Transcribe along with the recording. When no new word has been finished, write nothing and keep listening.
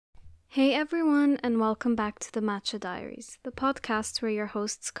Hey everyone, and welcome back to the Matcha Diaries, the podcast where your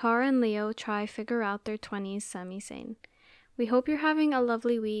hosts Cara and Leo try figure out their 20s semi-sane. We hope you're having a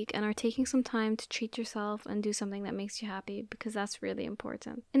lovely week and are taking some time to treat yourself and do something that makes you happy, because that's really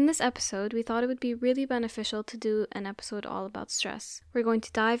important. In this episode, we thought it would be really beneficial to do an episode all about stress. We're going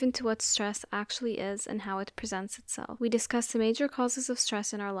to dive into what stress actually is and how it presents itself. We discuss the major causes of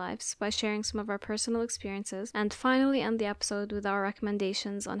stress in our lives by sharing some of our personal experiences, and finally end the episode with our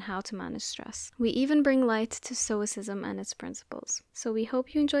recommendations on how to manage stress. We even bring light to Stoicism and its principles. So we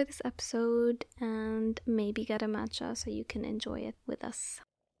hope you enjoy this episode and maybe get a matcha so you can enjoy it with us.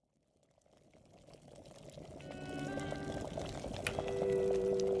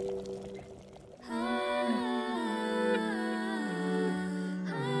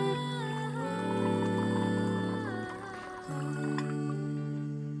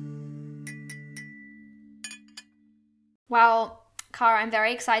 Well, Cara, I'm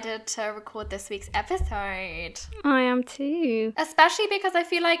very excited to record this week's episode. I am too. Especially because I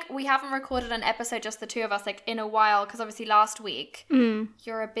feel like we haven't recorded an episode, just the two of us, like in a while, because obviously last week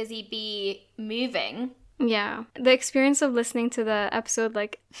you're a busy bee moving. Yeah. The experience of listening to the episode,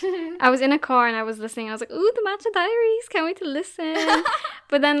 like, I was in a car and I was listening. I was like, ooh, the Matcha Diaries, can't wait to listen.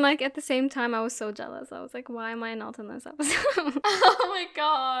 But then, like, at the same time, I was so jealous. I was like, why am I not in this episode? Oh my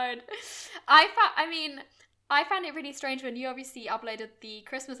god. I found it really strange when you obviously uploaded the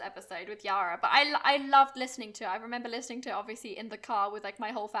Christmas episode with Yara, but I loved listening to it. I remember listening to it obviously in the car with like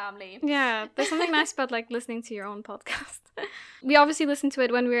my whole family. Yeah, there's something nice about like listening to your own podcast. We obviously listen to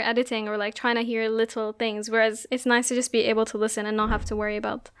it when we're editing or like trying to hear little things, whereas it's nice to just be able to listen and not have to worry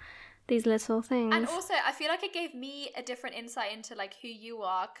about these little things. And also, I feel like it gave me a different insight into like who you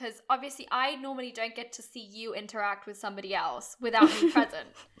are, because obviously I normally don't get to see you interact with somebody else without me present.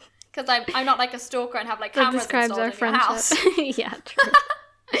 Because I'm not like a stalker and have like cameras installed in your house. Yeah, true.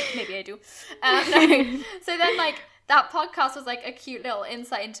 Maybe I do. No. So then like that podcast was like a cute little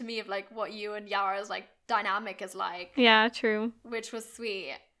insight into me of like what you and Yara's like dynamic is like. Yeah, true. Which was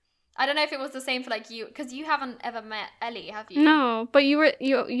sweet. I don't know if it was the same for like you, because you haven't ever met Ellie, have you? No, but you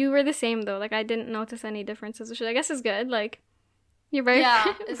were the same though. Like I didn't notice any differences, which I guess is good. Like you're very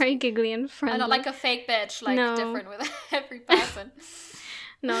very giggly and friendly. I'm not like a fake bitch, like different with every person.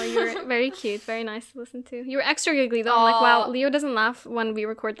 No, you were very cute, very nice to listen to. You were extra giggly though. I'm like, wow, Leo doesn't laugh when we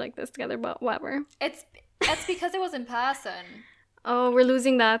record like this together, but whatever. It's because it was in person. Oh, we're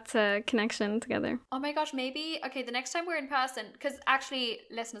losing that connection together. Oh my gosh, maybe, okay, the next time we're in person, because actually,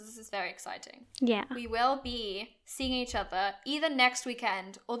 listeners, this is very exciting. Yeah. We will be seeing each other either next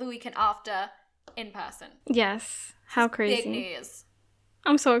weekend or the weekend after in person. Yes. How crazy. Big news.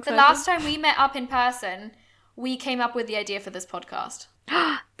 I'm so excited. The last time we met up in person, we came up with the idea for this podcast.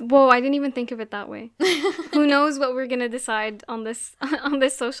 Whoa, I didn't even think of it that way. Who knows what we're gonna decide on this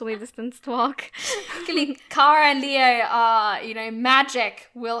socially distanced walk. Cara and Leo are, magic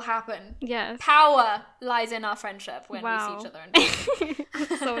will happen. Yes. Power lies in our friendship when we see each other in person.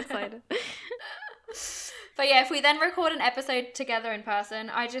 I'm so excited. But yeah, if we then record an episode together in person,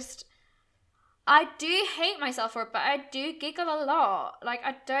 I do hate myself for it, but I do giggle a lot. Like,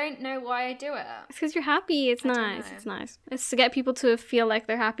 I don't know why I do it. It's because you're happy. It's nice. It's nice. It's to get people to feel like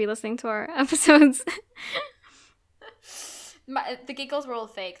they're happy listening to our episodes. The giggles were all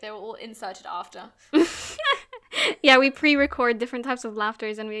fake. They were all inserted after. Yeah, we pre-record different types of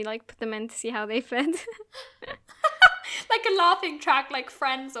laughters and we like put them in to see how they fit. Like a laughing track, like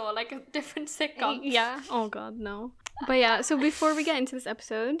Friends or like a different sitcom. Yeah. Oh God, no. But yeah, so before we get into this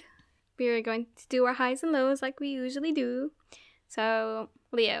episode, we're going to do our highs and lows like we usually do. So,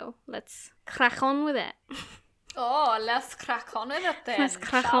 Leo, let's crack on with it. Oh, let's crack on with it then. Let's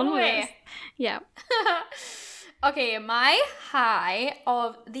crack on with it. Yeah. Okay, my high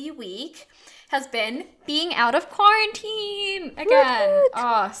of the week has been being out of quarantine again. What?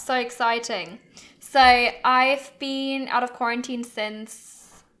 Oh, so exciting. So I've been out of quarantine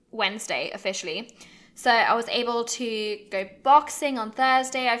since Wednesday officially. So I was able to go boxing on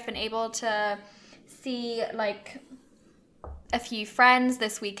Thursday. I've been able to see like a few friends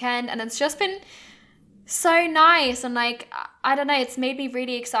this weekend, and it's just been so nice. And like, I don't know, it's made me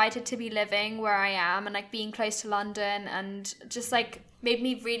really excited to be living where I am and like being close to London, and just like made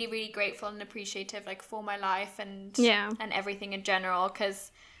me really, really grateful and appreciative like for my life and everything in general,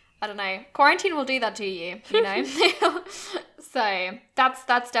 because I don't know, quarantine will do that to you, So that's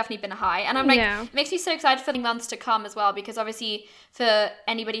definitely been a high. And I'm like, it makes me so excited for the months to come as well, because obviously for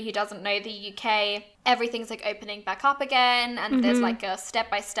anybody who doesn't know the UK, everything's like opening back up again, and there's like a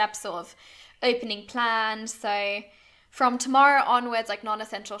step-by-step sort of opening plan. So from tomorrow onwards, like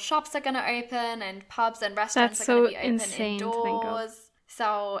non-essential shops are going to open, and pubs and restaurants are going to be open indoors.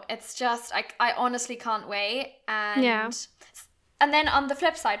 So it's just, I honestly can't wait. And Yeah. And then on the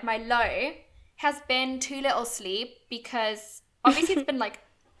flip side, my low has been too little sleep, because obviously it's been like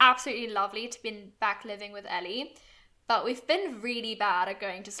absolutely lovely to be back living with Ellie, but we've been really bad at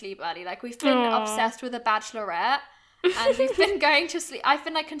going to sleep early. Like, we've been obsessed with The Bachelorette, and we've been going to sleep. I've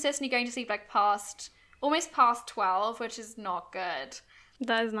been like consistently going to sleep like almost past 12, which is not good.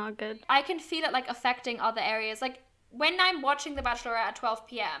 That is not good. I can feel it like affecting other areas. Like, when I'm watching The Bachelorette at 12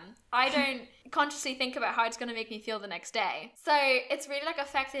 p.m., I don't consciously think about how it's going to make me feel the next day. So it's really like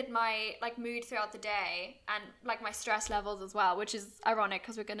affected my like mood throughout the day, and like my stress levels as well, which is ironic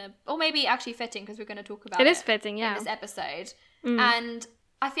because we're going to, or maybe actually fitting because we're going to talk about it. It is fitting, yeah. In this episode. And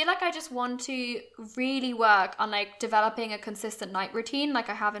I feel like I just want to really work on like developing a consistent night routine like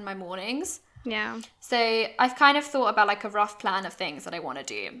I have in my mornings. Yeah. So I've kind of thought about like a rough plan of things that I want to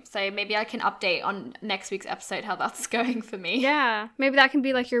do. So maybe I can update on next week's episode how that's going for me. Yeah. Maybe that can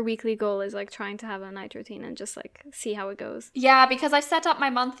be like your weekly goal, is like trying to have a night routine and just like see how it goes. Yeah, because I've set up my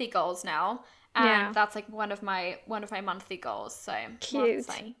monthly goals now. And Yeah. that's like one of my monthly goals. So Cute.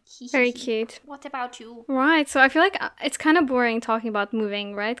 Very cute. What about you? Right. So I feel like it's kind of boring talking about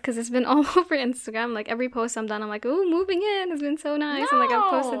moving, right? Because it's been all over Instagram. Like every post I'm done, I'm like, oh, moving in has been so nice. And like I've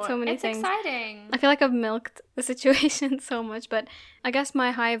posted so many things. It's exciting. I feel like I've milked the situation so much, but I guess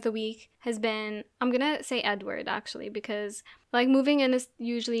my high of the week has been, I'm gonna say Edward actually, because like moving in is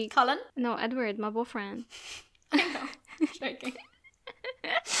usually Cullen? No, Edward, my boyfriend. I know. I'm joking.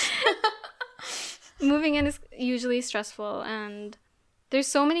 Moving in is usually stressful, and there's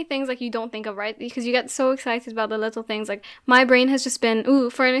so many things like you don't think of, right? Because you get so excited about the little things. Like my brain has just been, ooh,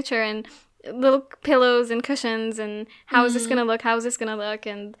 furniture and little pillows and cushions, and how is this gonna look? How is this gonna look?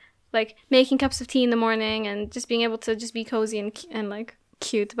 And like making cups of tea in the morning and just being able to just be cozy and like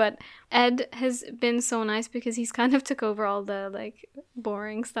cute. But Ed has been so nice because he's kind of took over all the like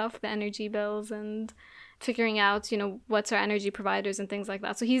boring stuff, the energy bills and figuring out, you know, what's our energy providers and things like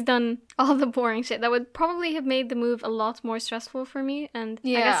that. So he's done all the boring shit that would probably have made the move a lot more stressful for me. And I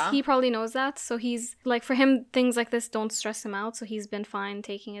guess he probably knows that. So he's like, for him, things like this don't stress him out. So he's been fine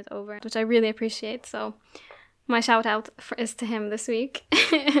taking it over, which I really appreciate. So my shout out is to him this week.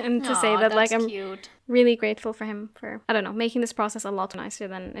 And to say that like I'm really grateful for him for, I don't know, making this process a lot nicer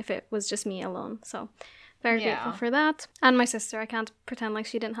than if it was just me alone. So very grateful for that. And my sister, I can't pretend like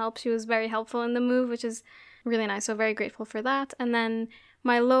she didn't help. She was very helpful in the move, which is really nice. So very grateful for that. And then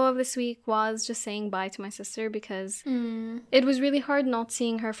my low of this week was just saying bye to my sister, because it was really hard not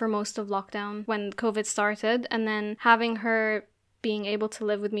seeing her for most of lockdown when COVID started. And then having her being able to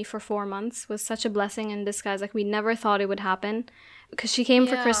live with me for 4 months was such a blessing in disguise. Like we never thought it would happen, because she came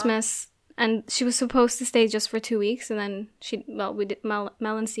for Christmas. And she was supposed to stay just for 2 weeks, and then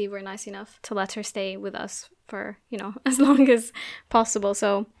Mel and Steve were nice enough to let her stay with us for, you know, as long as possible.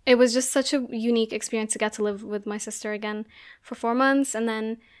 So it was just such a unique experience to get to live with my sister again for 4 months. And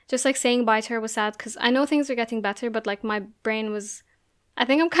then just like saying bye to her was sad, because I know things are getting better, but like my brain was, I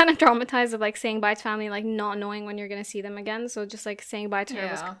think I'm kind of traumatized of like saying bye to family, like not knowing when you're going to see them again. So just like saying bye to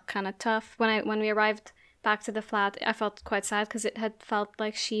her was kind of tough. When we arrived back to the flat, I felt quite sad because it had felt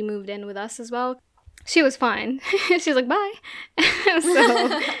like she moved in with us as well. She was fine. She was like, bye.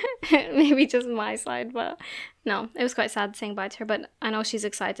 So maybe just my side, but no, it was quite sad saying bye to her. But I know she's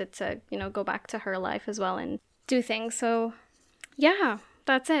excited to, you know, go back to her life as well and do things. So yeah,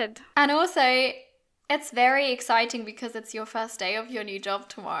 that's it. And also, it's very exciting because it's your first day of your new job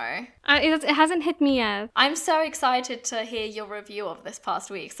tomorrow. It hasn't hit me yet. I'm so excited to hear your review of this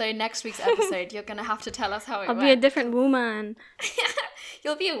past week. So next week's episode, you're going to have to tell us how it went. I'll be a different woman.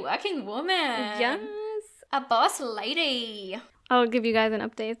 You'll be a working woman. Yes. A boss lady. I'll give you guys an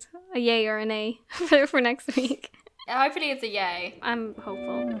update. A yay or an A for next week. Hopefully it's a yay. I'm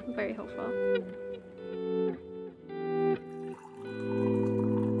hopeful. Very hopeful.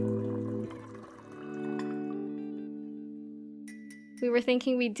 We were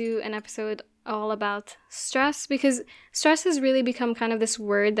thinking we'd do an episode all about stress, because stress has really become kind of this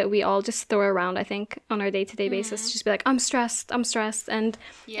word that we all just throw around, I think, on our day-to-day basis. Just be like, I'm stressed. And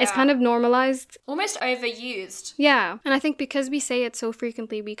it's kind of normalized. Almost overused. Yeah. And I think because we say it so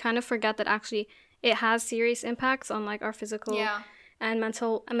frequently, we kind of forget that actually it has serious impacts on like our physical and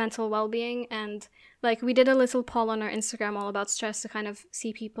mental well-being. And like we did a little poll on our Instagram all about stress to kind of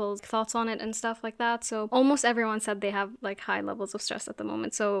see people's thoughts on it and stuff like that. So almost everyone said they have like high levels of stress at the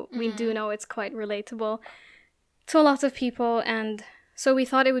moment. So we do know it's quite relatable to a lot of people. And so we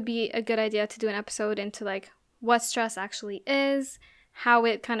thought it would be a good idea to do an episode into like what stress actually is, how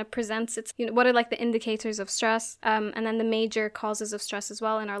it kind of presents its, you know, what are like the indicators of stress, and then the major causes of stress as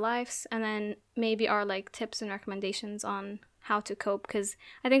well in our lives, and then maybe our like tips and recommendations on how to cope, because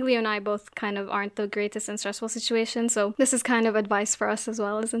I think Leo and I both kind of aren't the greatest in stressful situations, so this is kind of advice for us as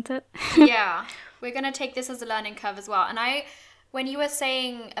well, isn't it? Yeah, we're going to take this as a learning curve as well. And when you were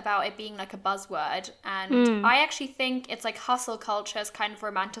saying about it being like a buzzword, and I actually think it's like hustle culture has kind of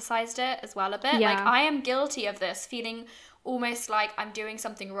romanticized it as well a bit. Yeah. Like, I am guilty of this, feeling almost like I'm doing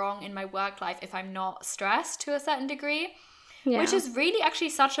something wrong in my work life if I'm not stressed to a certain degree, which is really actually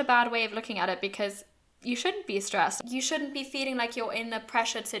such a bad way of looking at it, because you shouldn't be stressed. You shouldn't be feeling like you're in a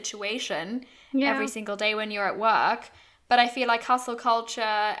pressured situation every single day when you're at work. But I feel like hustle culture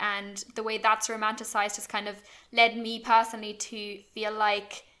and the way that's romanticized has kind of led me personally to feel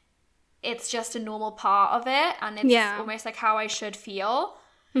like it's just a normal part of it, and it's almost like how I should feel.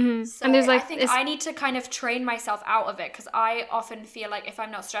 Mm-hmm. So and there's like, I think I need to kind of train myself out of it, because I often feel like if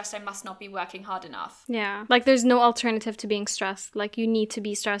I'm not stressed, I must not be working hard enough. Yeah, like there's no alternative to being stressed. Like you need to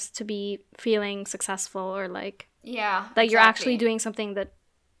be stressed to be feeling successful, or like you're actually doing something that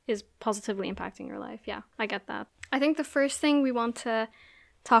is positively impacting your life. Yeah, I get that. I think the first thing we want to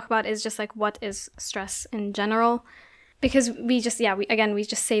talk about is just like, what is stress in general? Because we just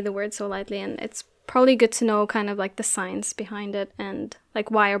say the word so lightly, and it's probably good to know kind of like the science behind it and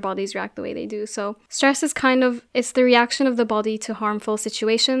like why our bodies react the way they do. So stress is it's the reaction of the body to harmful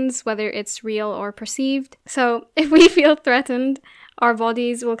situations, whether it's real or perceived. So if we feel threatened, our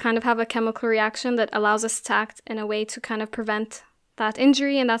bodies will kind of have a chemical reaction that allows us to act in a way to kind of prevent that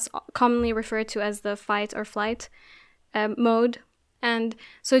injury, and that's commonly referred to as the fight or flight mode. And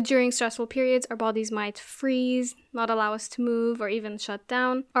so during stressful periods, our bodies might freeze, not allow us to move, or even shut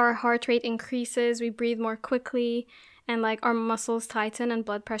down. Our heart rate increases, we breathe more quickly, and like our muscles tighten and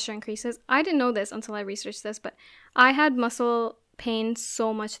blood pressure increases. I didn't know this until I researched this, but I had muscle pain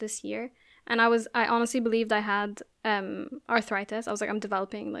so much this year, and I honestly believed I had arthritis. I was like, I'm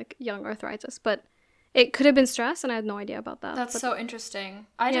developing like young arthritis, but it could have been stress, and I had no idea about that. That's so interesting.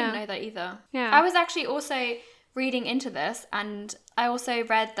 I didn't know that either. Yeah. I was actually also reading into this, and I also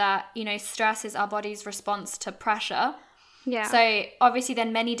read that, stress is our body's response to pressure. Yeah. So obviously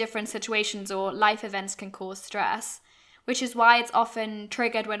then many different situations or life events can cause stress, which is why it's often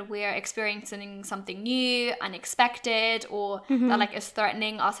triggered when we're experiencing something new, unexpected, or that like is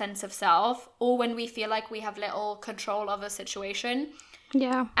threatening our sense of self, or when we feel like we have little control of a situation.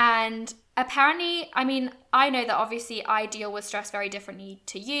 Yeah. And apparently, I mean, I know that obviously I deal with stress very differently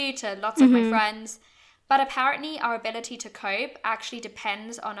to you, to lots of my friends. But apparently our ability to cope actually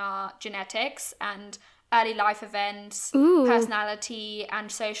depends on our genetics and early life events, personality, and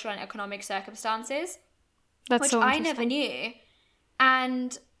social and economic circumstances. That's which so I never knew.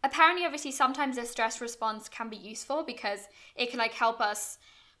 And apparently, obviously, sometimes a stress response can be useful because it can like help us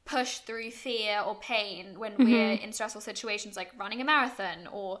push through fear or pain when we're in stressful situations, like running a marathon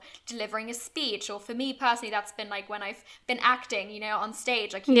or delivering a speech. Or for me personally, that's been like when I've been acting, on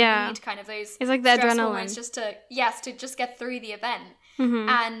stage, like you need kind of those it's like the stress adrenaline hormones just to just get through the event.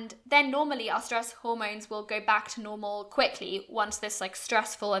 And then normally our stress hormones will go back to normal quickly once this like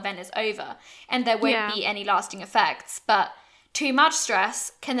stressful event is over, and there won't be any lasting effects. But too much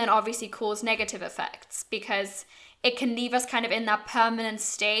stress can then obviously cause negative effects, because it can leave us kind of in that permanent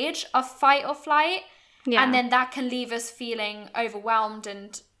stage of fight or flight. Yeah. And then that can leave us feeling overwhelmed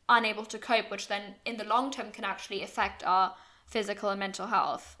and unable to cope, which then in the long term can actually affect our physical and mental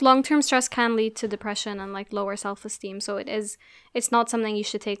health. Long-term stress can lead to depression and like lower self-esteem. So it's not something you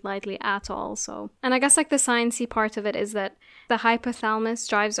should take lightly at all. So, and I guess like the sciencey part of it is that the hypothalamus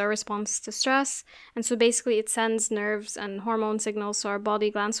drives our response to stress. And so basically it sends nerves and hormone signals to our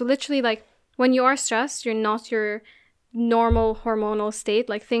body glands. So literally like when you are stressed, you're not your normal hormonal state,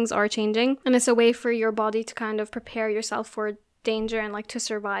 like things are changing. And it's a way for your body to kind of prepare yourself for danger and like to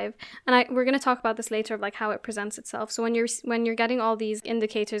survive. And we're going to talk about this later of like how it presents itself. So when you're getting all these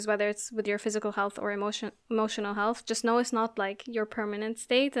indicators, whether it's with your physical health or emotional health, just know it's not like your permanent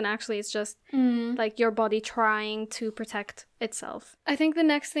state, and actually it's just like your body trying to protect itself. I think the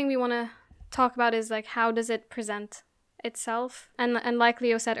next thing we want to talk about is like, how does it present itself? And like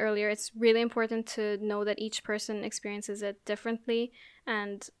Leo said earlier, it's really important to know that each person experiences it differently,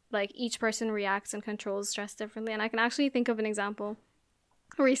 and like each person reacts and controls stress differently. And I can actually think of an example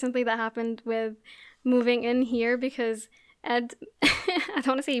recently that happened with moving in here, because Ed I don't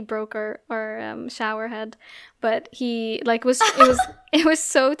want to say he broke our shower head, but he like it was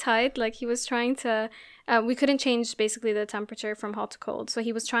so tight. Like he was trying to we couldn't change basically the temperature from hot to cold, so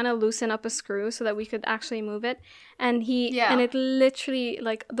he was trying to loosen up a screw so that we could actually move it, and and it literally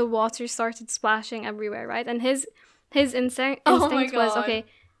like the water started splashing everywhere, right? And his instinct was, okay,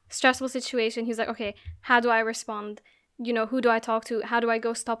 stressful situation, he's like, okay, how do I respond? Who do I talk to? How do I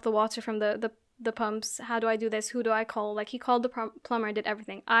go stop the water from the the pumps? How do I do this? Who do I call? Like, he called the plumber, did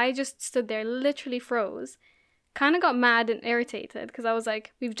everything. I just stood there, literally froze, kind of got mad and irritated because I was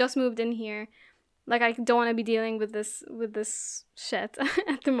like, we've just moved in here. Like, I don't want to be dealing with this shit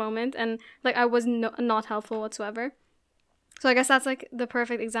at the moment. And, like, I was not helpful whatsoever. So I guess that's, like, the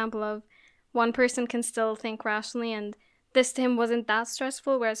perfect example of one person can still think rationally, and this to him wasn't that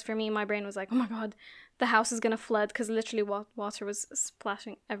stressful, whereas for me, my brain was like, oh my god, the house is going to flood, because literally water was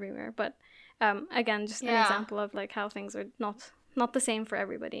splashing everywhere. But again, just an example of, like, how things are not the same for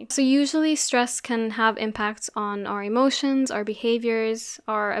everybody. So usually stress can have impacts on our emotions, our behaviors,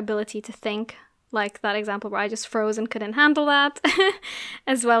 our ability to think, like that example where I just froze and couldn't handle that,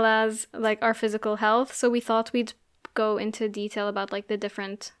 as well as, like, our physical health. So we thought we'd go into detail about, like, the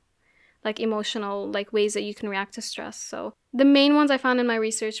different, like, emotional, like, ways that you can react to stress. So the main ones I found in my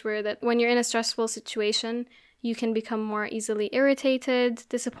research were that when you're in a stressful situation, you can become more easily irritated,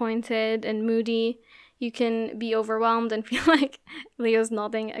 disappointed, and moody. You can be overwhelmed and feel like Leo's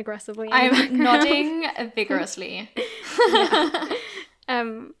nodding aggressively. I'm nodding vigorously.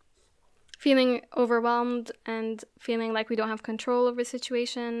 Feeling overwhelmed and feeling like we don't have control over the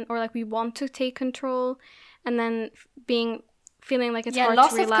situation, or like we want to take control, and then feeling like it's hard to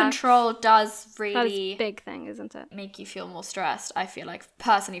relax. Yeah, loss of control does really... That is a big thing, isn't it? Make you feel more stressed, I feel like,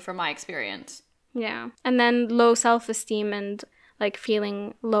 personally, from my experience. Yeah. And then low self-esteem and, like,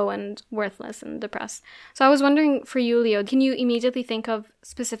 feeling low and worthless and depressed. So I was wondering, for you, Leo, can you immediately think of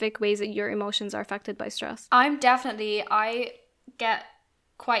specific ways that your emotions are affected by stress? I get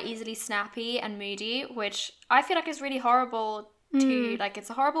quite easily snappy and moody, which I feel like is really horrible to, like, it's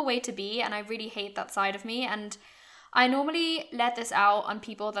a horrible way to be, and I really hate that side of me, and I normally let this out on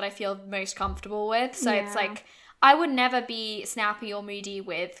people that I feel most comfortable with. So it's like, I would never be snappy or moody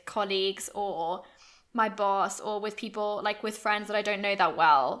with colleagues or my boss or with people, like, with friends that I don't know that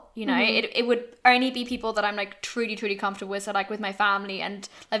well, you know. It would only be people that I'm, like, truly truly with, so, like, with my family and,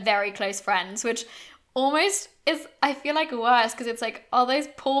 like, very close friends, which almost is, I feel like, worse, because it's like, all those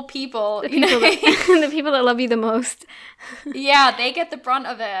poor people, the people that love you the most. Yeah, they get the brunt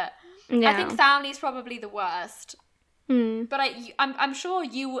of it. Yeah. I think family's probably the worst. But I'm sure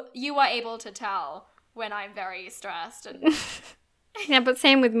you are able to tell when I'm very stressed. And yeah, but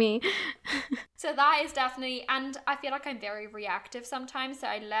same with me. So that is definitely, and I feel like I'm very reactive sometimes, so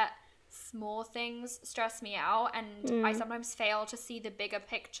I let small things stress me out, and I sometimes fail to see the bigger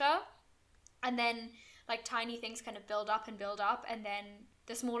picture, and then, like, tiny things kind of build up, and then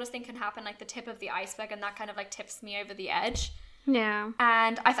the smallest thing can happen, like the tip of the iceberg, and that kind of, like, tips me over the edge. Yeah.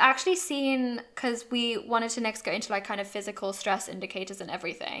 And I've actually seen, because we wanted to next go into, like, kind of physical stress indicators and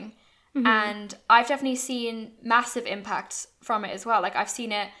everything, and I've definitely seen massive impacts from it as well. Like, I've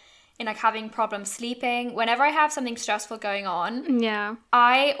seen it in, like, having problems sleeping. Whenever I have something stressful going on,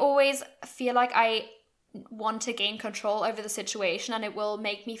 I always feel like I want to gain control over the situation, and it will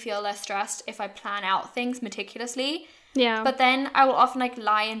make me feel less stressed if I plan out things meticulously. Yeah. But then I will often, like,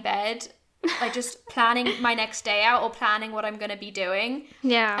 lie in bed, like, just planning my next day out, or planning what I'm going to be doing.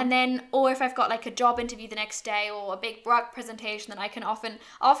 Yeah. And then, or if I've got, like, a job interview the next day or a big work presentation, then I can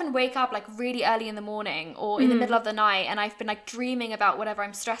often wake up, like, really early in the morning or in the middle of the night, and I've been, like, dreaming about whatever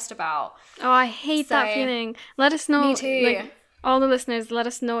I'm stressed about. Oh, I hate that feeling. Let us know. Me too. Like, all the listeners, let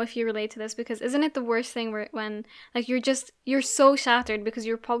us know if you relate to this, because isn't it the worst thing when, like, you're so shattered because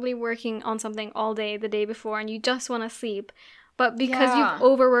you're probably working on something all day the day before and you just want to sleep. But because you've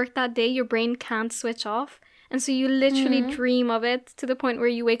overworked that day, your brain can't switch off. And so you literally dream of it to the point where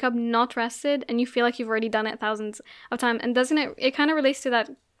you wake up not rested and you feel like you've already done it thousands of times. And doesn't it kind of relates to that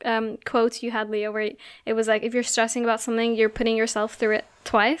quote you had, Leo, where it was like, if you're stressing about something, you're putting yourself through it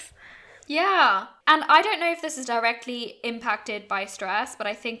twice. Yeah. And I don't know if this is directly impacted by stress, but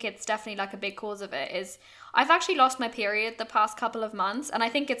I think it's definitely, like, a big cause of it is I've actually lost my period the past couple of months. And I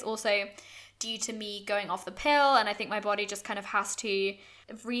think it's also due to me going off the pill, and I think my body just kind of has to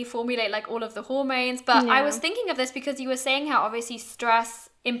reformulate, like, all of the hormones. But I was thinking of this because you were saying how obviously stress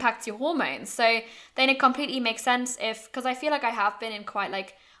impacts your hormones, so then it completely makes sense because I feel like I have been in quite,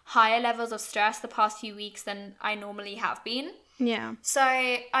 like, higher levels of stress the past few weeks than I normally have been. Yeah. So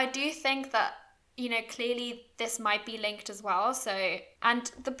I do think that, you know, clearly this might be linked as well. So,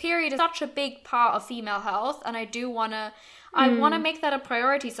 and the period is such a big part of female health, and I want to make that a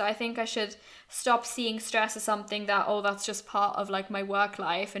priority. So I think I should stop seeing stress as something that, oh, that's just part of, like, my work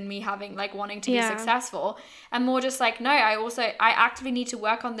life and me having, like, wanting to be successful, and more just like, no, I actively need to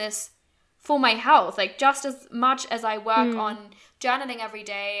work on this for my health, like, just as much as I work on journaling every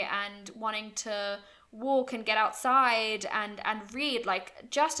day and wanting to walk and get outside and read, like,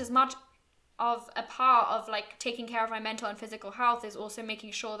 just as much of a part of, like, taking care of my mental and physical health is also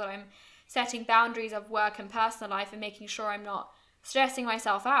making sure that I'm setting boundaries of work and personal life and making sure I'm not stressing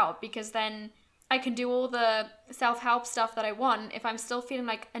myself out, because then I can do all the self-help stuff that I want. If I'm still feeling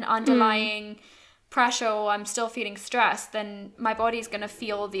like an underlying pressure, or I'm still feeling stressed, then my body's going to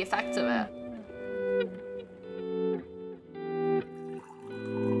feel the effects of it.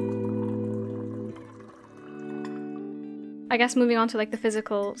 I guess moving on to like the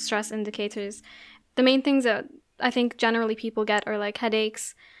physical stress indicators, the main things that I think generally people get are like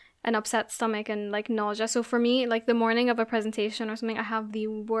headaches, an upset stomach, and like nausea. So for me, like the morning of a presentation or something, I have the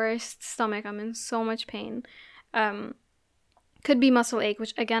worst stomach. I'm in so much pain. Could be muscle ache,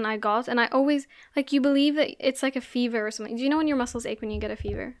 which again I got, and I always, like, you believe that it's like a fever or something. Do you know when your muscles ache when you get a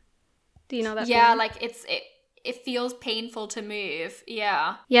fever? Do you know that Yeah, feeling? like it feels painful to move.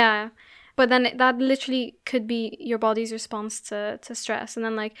 Yeah. Yeah. But then that literally could be your body's response to stress. And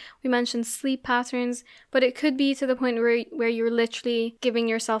then, like we mentioned, sleep patterns, but it could be to the point where you're literally giving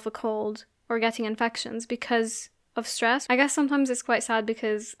yourself a cold or getting infections because of stress. I guess sometimes it's quite sad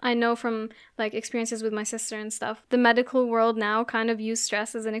because I know from like experiences with my sister and stuff, the medical world now kind of use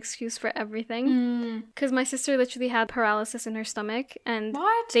stress as an excuse for everything. Because my sister literally had paralysis in her stomach, and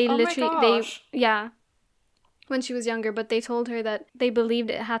What? they Oh my literally gosh. when she was younger, but they told her that they believed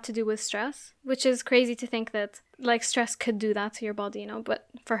it had to do with stress, which is crazy to think that like stress could do that to your body, you know, but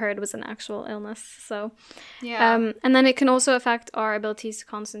for her it was an actual illness. So Yeah. and then it can also affect our abilities to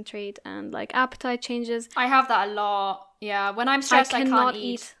concentrate and like appetite changes. I have that a lot. Yeah. When I'm stressed, I cannot can't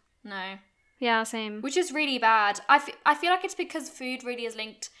eat. No. Yeah, same. Which is really bad. I feel like it's because food really is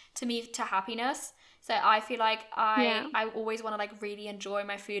linked to me to happiness. So I feel like I always want to like really enjoy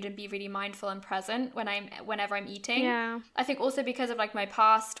my food and be really mindful and present whenever I'm eating. Yeah. I think also because of like my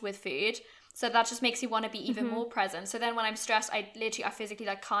past with food. So that just makes me want to be even more present. So then when I'm stressed, I physically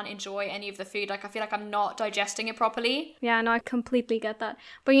like can't enjoy any of the food. Like I feel like I'm not digesting it properly. Yeah, no, I completely get that.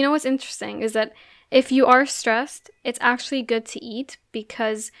 But you know what's interesting is that if you are stressed, it's actually good to eat,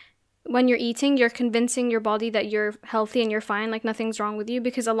 because when you're eating, you're convincing your body that you're healthy and you're fine, like nothing's wrong with you.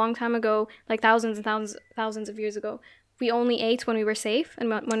 Because a long time ago, like thousands and thousands of years ago, we only ate when we were safe and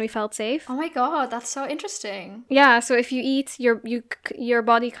when we felt safe. Oh my God, that's so interesting. Yeah, so if you eat, your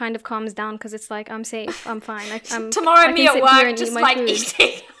body kind of calms down because it's like, I'm safe, I'm fine. Tomorrow I me can at sit here work and just eat my like food.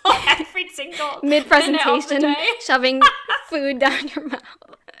 eating every single Mid-presentation, minute of the day. shoving food down your mouth.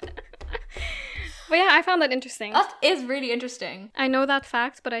 But yeah, I found that interesting. That is really interesting. I know that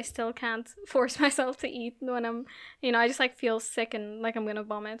fact, but I still can't force myself to eat when I'm, I just like feel sick and like I'm gonna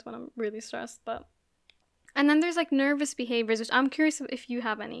vomit when I'm really stressed. And then there's like nervous behaviors, which I'm curious if you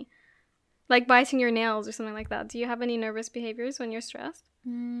have any, like biting your nails or something like that. Do you have any nervous behaviors when you're stressed?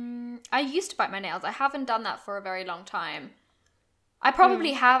 I used to bite my nails. I haven't done that for a very long time. I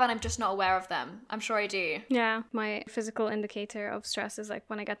probably have, and I'm just not aware of them. I'm sure I do. Yeah, my physical indicator of stress is like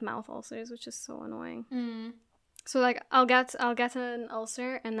when I get mouth ulcers, which is so annoying. So like I'll get an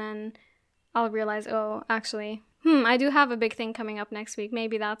ulcer, and then I'll realize, oh, actually, I do have a big thing coming up next week.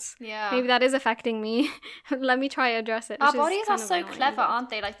 Maybe that is affecting me. Let me try address it. Our bodies are so clever, aren't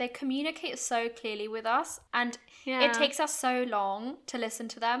they? Like they communicate so clearly with us, and it takes us so long to listen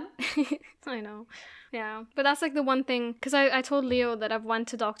to them. I know. Yeah, but that's like the one thing, because I told Leo that I've went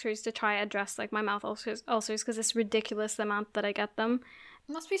to doctors to try address like my mouth ulcers because it's ridiculous the amount that I get them.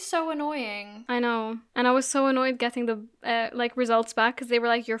 It must be so annoying. I know, and I was so annoyed getting the like results back, because they were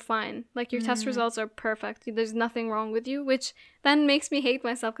like, you're fine, like your test results are perfect, there's nothing wrong with you, which then makes me hate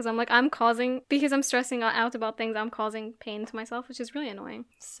myself, because I'm like, because I'm stressing out about things, I'm causing pain to myself, which is really annoying.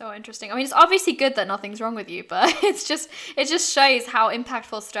 So interesting. I mean, it's obviously good that nothing's wrong with you, but it just shows how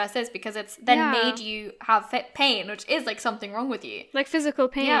impactful stress is, because it's then made you have pain, which is like something wrong with you, like physical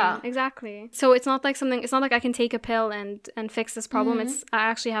pain. Yeah, exactly. So it's not like I can take a pill and fix this problem. I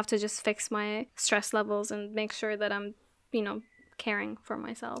actually have to just fix my stress levels and make sure that I'm caring for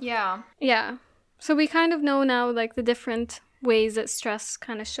myself. Yeah. So we kind of know now like the different ways that stress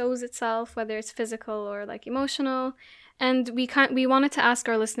kind of shows itself, whether it's physical or like emotional. And we wanted to ask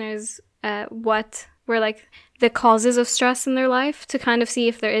our listeners what were like the causes of stress in their life, to kind of see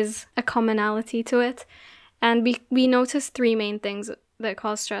if there is a commonality to it. And we noticed 3 main things that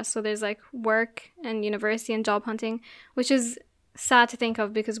cause stress. So there's like work and university and job hunting, which is sad to think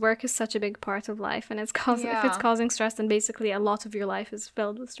of, because work is such a big part of life, and if it's causing stress, then basically a lot of your life is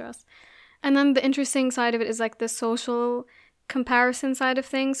filled with stress. And then the interesting side of it is like the social comparison side of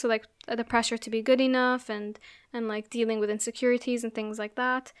things, so like the pressure to be good enough and like dealing with insecurities and things like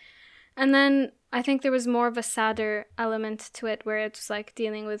that. And then I think there was more of a sadder element to it where it's like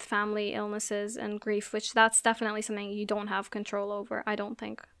dealing with family illnesses and grief, which that's definitely something you don't have control over, I don't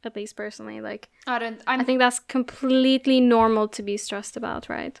think, at least personally. Like, I think that's completely normal to be stressed about,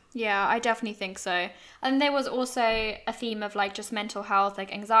 right? Yeah, I definitely think so. And there was also a theme of like just mental health,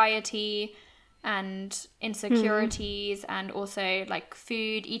 like anxiety and insecurities, and also like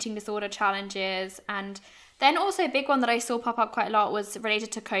food, eating disorder challenges. And then also a big one that I saw pop up quite a lot was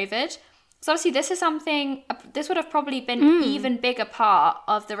related to COVID. So obviously this is something, this would have probably been even bigger part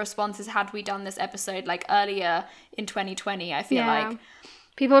of the responses had we done this episode like earlier in 2020, I feel like.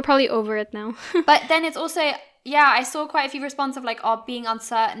 People are probably over it now. But then it's also, I saw quite a few responses of like, being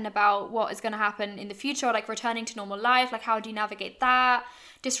uncertain about what is going to happen in the future, or like returning to normal life. Like, how do you navigate that?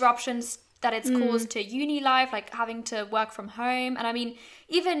 Disruptions that it's caused to uni life, like having to work from home. And I mean,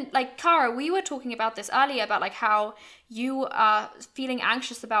 even like Cara, we were talking about this earlier about like how you are feeling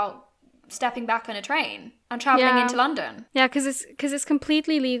anxious about stepping back on a train and traveling into London. Yeah, because it's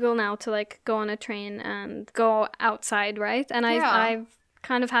completely legal now to like go on a train and go outside, right? And I've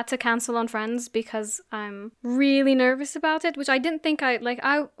kind of had to cancel on friends because I'm really nervous about it, which I didn't think I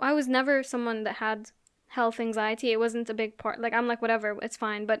was never someone that had health anxiety. It wasn't a big part. Like, I'm like, whatever, it's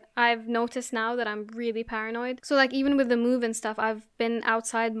fine. But I've noticed now that I'm really paranoid. So like, even with the move and stuff, I've been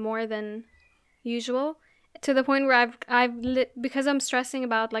outside more than usual, to the point where because I'm stressing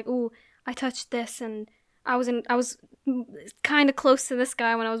about like, ooh, I touched this, and I was kind of close to this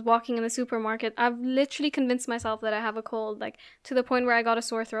guy when I was walking in the supermarket. I've literally convinced myself that I have a cold, like to the point where I got a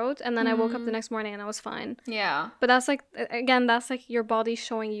sore throat, and then I woke up the next morning and I was fine. Yeah. But that's like, again, that's like your body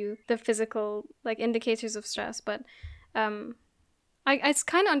showing you the physical like indicators of stress. But it's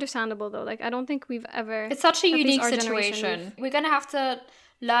kind of understandable though. Like, I don't think we've ever. It's such a unique situation. We're gonna have to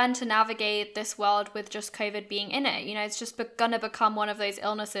learn to navigate this world with just COVID being in it. You know, it's just gonna become one of those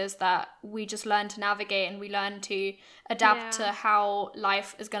illnesses that we just learn to navigate, and we learn to adapt to how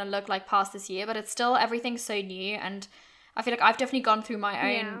life is gonna look like past this year. But it's still, everything's so new, and I feel like I've definitely gone through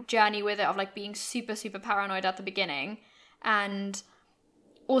my own journey with it, of like being super, super paranoid at the beginning, and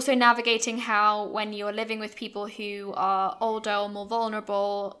also navigating how when you're living with people who are older or more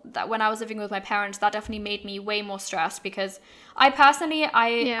vulnerable. That when I was living with my parents, that definitely made me way more stressed, because I personally,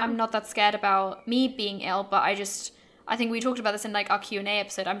 I'm not that scared about me being ill, but I think we talked about this in like our Q&A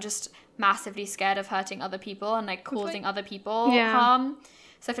episode. I'm just massively scared of hurting other people and like causing other people harm.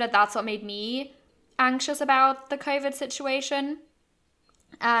 So I feel like that's what made me anxious about the COVID situation.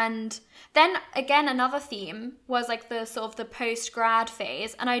 And then again, another theme was like the sort of the post-grad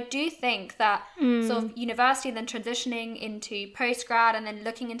phase. And I do think that sort of university and then transitioning into post-grad and then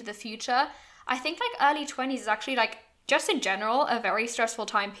looking into the future, I think like early 20s is actually like, just in general, a very stressful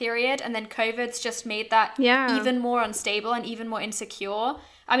time period. And then COVID's just made that even more unstable and even more insecure.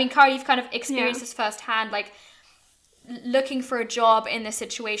 I mean, Cara, you've kind of experienced this firsthand, like looking for a job in this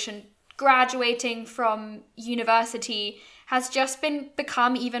situation, graduating from university has just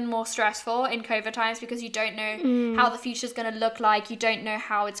become even more stressful in COVID times, because you don't know how the future's going to look like. You don't know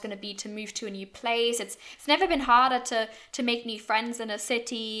how it's going to be to move to a new place. It's never been harder to make new friends in a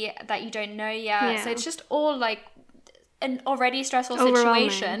city that you don't know yet. So it's just all like an already stressful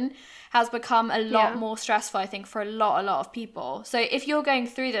situation has become a lot more stressful, I think, for a lot of people. So if you're going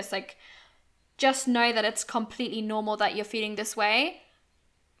through this, like, just know that it's completely normal that you're feeling this way.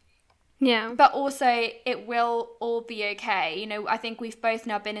 Yeah. But also, it will all be okay. You know, I think we've both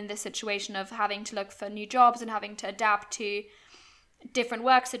now been in this situation of having to look for new jobs and having to adapt to different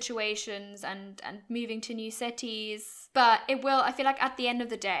work situations and moving to new cities. But it will, I feel like at the end of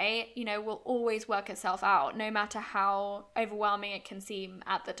the day, you know, will always work itself out, no matter how overwhelming it can seem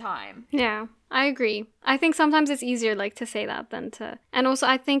at the time. Yeah, I agree. I think sometimes it's easier like to say that than to, and also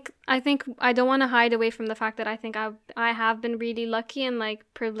I think I don't want to hide away from the fact that I think I have been really lucky and like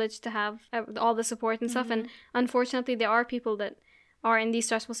privileged to have all the support and stuff. And unfortunately, there are people that are in these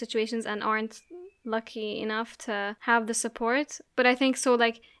stressful situations and aren't lucky enough to have the support. But I think so,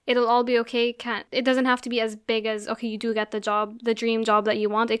 like, it'll all be okay. It doesn't have to be as big as, okay, you do get the dream job that you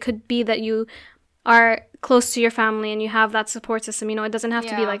want. It could be that you are close to your family and you have that support system. You know, it doesn't have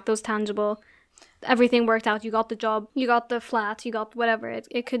to be like those tangible, everything worked out, you got the job, you got the flat, you got whatever.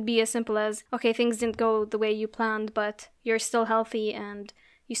 It could be as simple as, okay, things didn't go the way you planned, but you're still healthy and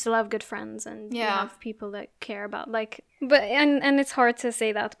you still have good friends and you have people that care about, like, but and it's hard to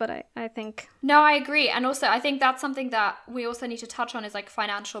say that, but I think. No, I agree. And also I think that's something that we also need to touch on, is like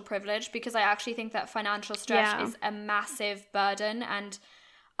financial privilege, because I actually think that financial stress is a massive burden. And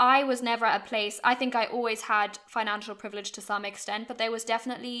I was never at a place, I think I always had financial privilege to some extent, but there was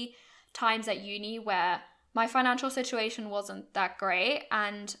definitely times at uni where my financial situation wasn't that great,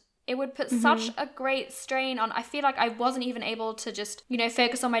 and it would put such a great strain on. I feel like I wasn't even able to just,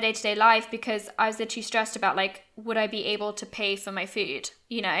 focus on my day-to-day life because I was literally stressed about like, would I be able to pay for my food,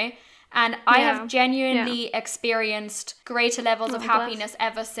 And I have genuinely experienced greater levels of happiness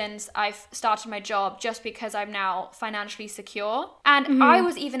ever since I've started my job, just because I'm now financially secure. And I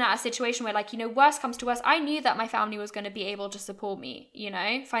was even at a situation where, like, worst comes to worst, I knew that my family was going to be able to support me,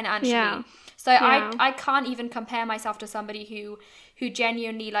 financially. Yeah. So I can't even compare myself to somebody who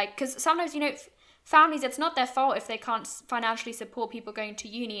genuinely, like, because sometimes, families, it's not their fault if they can't financially support people going to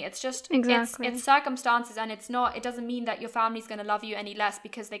uni. It's just, it's circumstances, and it doesn't mean that your family's going to love you any less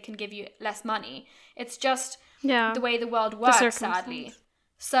because they can give you less money. It's just the way the world works, sadly.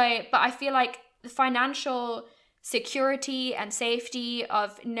 So, but I feel like the financial security and safety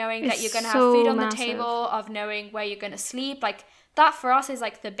of knowing that you're going to have food on the table, of knowing where you're going to sleep, like, that for us is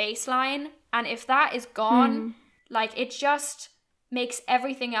like the baseline. And if that is gone, like, it just makes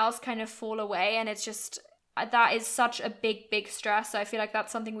everything else kind of fall away, and it's just, that is such a big stress. So I feel like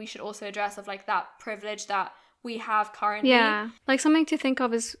that's something we should also address, of like that privilege that we have currently. Like, something to think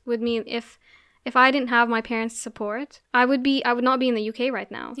of is, with me, if I didn't have my parents' support, I would not be in the UK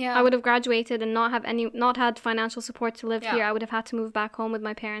right now. I would have graduated and not had financial support to live here. I would have had to move back home with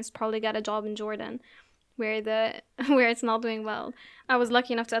my parents, probably get a job in Jordan, where it's not doing well. I was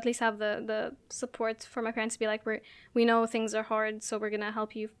lucky enough to at least have the support for my parents to be like, we know things are hard, so we're gonna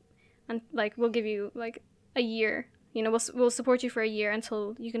help you, and like, we'll give you like a year. We'll support you for a year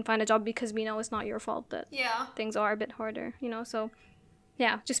until you can find a job, because we know it's not your fault that things are a bit harder. So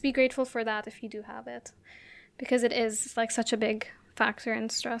just be grateful for that if you do have it, because it is like such a big factor in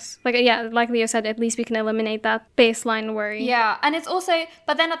stress. Like Leo said, at least we can eliminate that baseline worry. And it's also,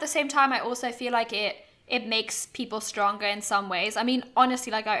 but then at the same time, I also feel like it makes people stronger in some ways. I mean,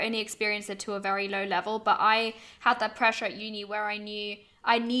 honestly, like, I only experienced it to a very low level, but I had that pressure at uni where I knew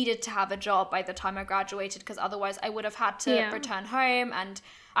I needed to have a job by the time I graduated, because otherwise I would have had to return home, and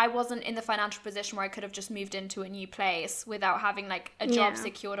I wasn't in the financial position where I could have just moved into a new place without having like a job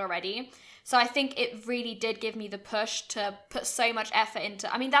secured already. So I think it really did give me the push to put so much effort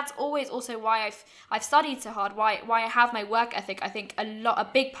into. I mean, that's always also why I've studied so hard, why I have my work ethic. I think a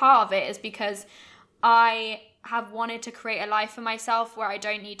big part of it is because I have wanted to create a life for myself where I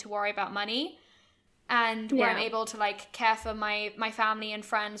don't need to worry about money, and where I'm able to like care for my family and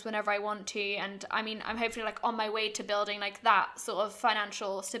friends whenever I want to. And I mean, I'm hopefully like on my way to building like that sort of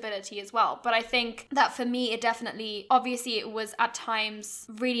financial stability as well. But I think that for me, it definitely, obviously it was at times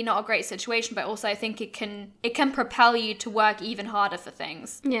really not a great situation, but also I think it can propel you to work even harder for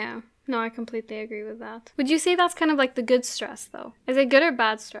things. Yeah. No, I completely agree with that. Would you say that's kind of like the good stress, though? Is it good or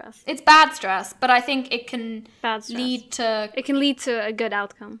bad stress? It's bad stress, but I think it can lead to... It can lead to a good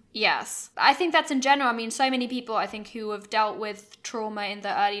outcome. Yes. I think that's in general. I mean, so many people, I think, who have dealt with trauma in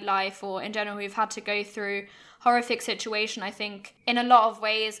their early life, or in general who've had to go through horrific situation, I think in a lot of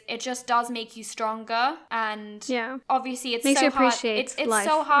ways it just does make you stronger. And obviously it's makes so hard, it's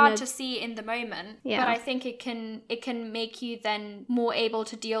so hard to see in the moment, but I think it can make you then more able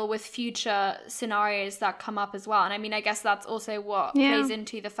to deal with future scenarios that come up as well. And I mean, I guess that's also what plays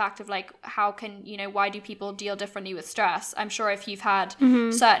into the fact of like, how can, why do people deal differently with stress? I'm sure if you've had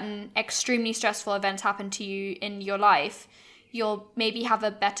certain extremely stressful events happen to you in your life, you'll maybe have a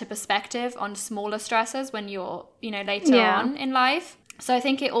better perspective on smaller stresses when you're, later on in life. So I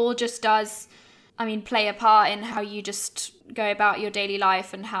think it all just does, play a part in how you just go about your daily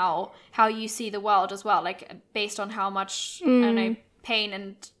life, and how you see the world as well, like based on how much, I don't know, pain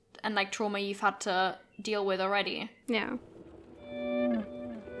and like trauma you've had to deal with already. Yeah.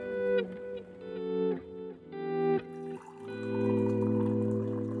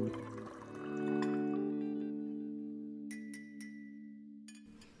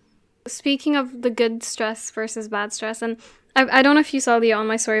 Speaking of the good stress versus bad stress, and I don't know if you saw Leo on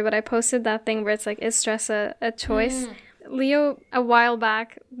my story, but I posted that thing where it's like, is stress a choice? Leo, a while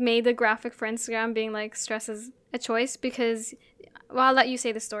back, made a graphic for Instagram being like, stress is a choice, because... Well, I'll let you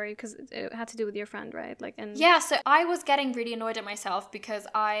say the story, because it had to do with your friend, right? So I was getting really annoyed at myself because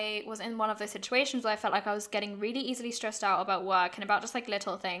I was in one of those situations where I felt like I was getting really easily stressed out about work and about just like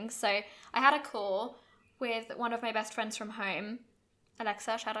little things. So I had a call with one of my best friends from home,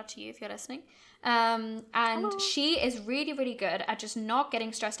 Alexa, shout out to you if you're listening. And Hello. She is really, really good at just not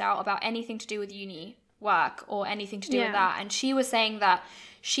getting stressed out about anything to do with uni work or anything to do with that. And she was saying that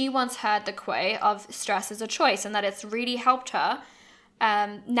she once heard the quote of stress is a choice, and that it's really helped her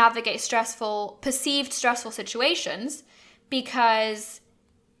navigate perceived stressful situations, because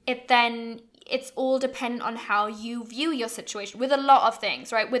it's all dependent on how you view your situation with a lot of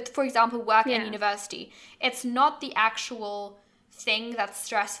things, right? With, for example, work and university. It's not the actual thing that's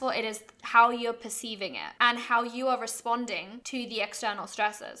stressful. It is how you're perceiving it and how you are responding to the external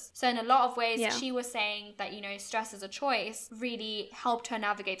stresses. So in a lot of ways, she was saying that, you know, stress as a choice really helped her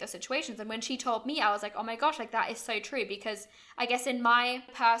navigate those situations. And when she told me, I was like, oh my gosh, like that is so true. Because I guess in my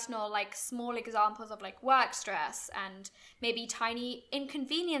personal, like small examples of like work stress and maybe tiny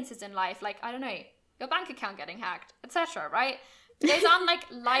inconveniences in life, like, I don't know, your bank account getting hacked, etc., right? Those aren't like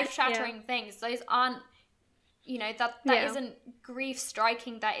life-shattering things. Those aren't, you know, that isn't grief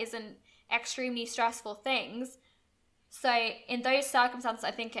striking, that isn't extremely stressful things. So in those circumstances,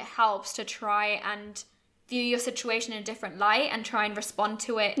 I think it helps to try and view your situation in a different light and try and respond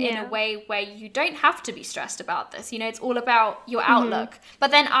to it in a way where you don't have to be stressed about this. You know, it's all about your outlook.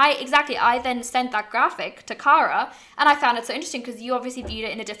 But then I then sent that graphic to Cara, and I found it so interesting because you obviously viewed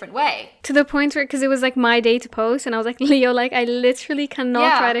it in a different way. To the point where, because it was like my day to post, and I was like, Leo, like I literally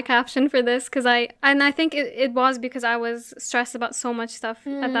cannot write a caption for this, because I think it was because I was stressed about so much stuff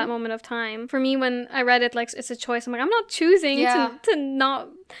at that moment of time. For me, when I read it, like it's a choice, I'm like, I'm not choosing to not,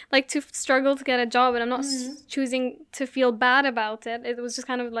 like, to struggle to get a job, and I'm not choosing to feel bad about it. It was just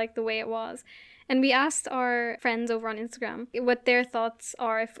kind of like the way it was. And we asked our friends over on Instagram what their thoughts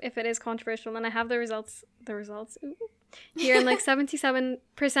are if it is controversial, and I have the results here, and like 77%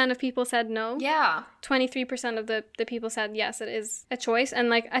 of people said no. 23% of the people said yes, it is a choice. And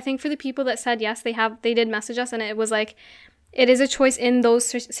like I think for the people that said yes, they did message us, and it was like, it is a choice in those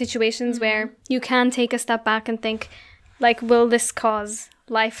situations where you can take a step back and think, like, will this cause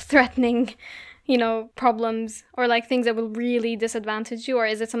life-threatening, you know, problems, or like things that will really disadvantage you, or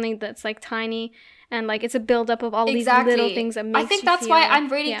is it something that's like tiny and like it's a build-up of all these little things that makes you I think that's why I'm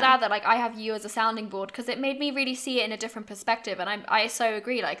really glad that like I have you as a sounding board, because it made me really see it in a different perspective. And I so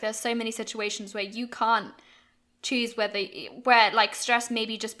agree, like there's so many situations where you can't choose where like stress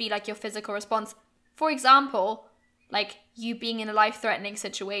maybe just be like your physical response. For example, like you being in a life-threatening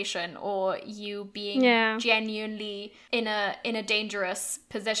situation, or you being genuinely in a dangerous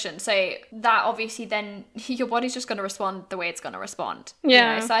position. So that obviously then your body's just going to respond the way it's going to respond. You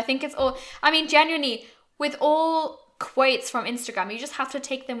know? So I think it's all, I mean, genuinely, with all quotes from Instagram, you just have to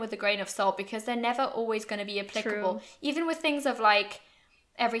take them with a grain of salt, because they're never always going to be applicable. True. Even with things of like,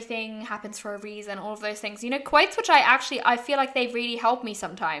 everything happens for a reason, all of those things, you know, quotes which I feel like they really help me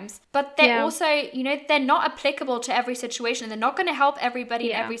sometimes, but they're also, you know, they're not applicable to every situation. They're not going to help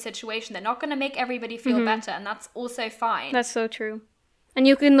everybody in every situation. They're not going to make everybody feel better, and that's also fine. That's so true. And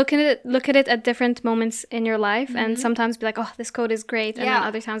you can look at it at different moments in your life, and sometimes be like, oh, this quote is great, and then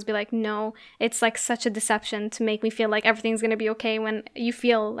other times be like, no, it's like such a deception to make me feel like everything's going to be okay when you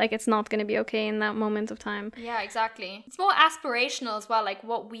feel like it's not going to be okay in that moment of time. Yeah, exactly. It's more aspirational as well, like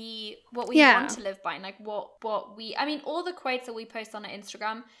what we want to live by, and like what we, I mean, all the quotes that we post on our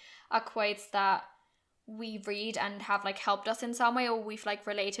Instagram are quotes that we read and have like helped us in some way, or we've like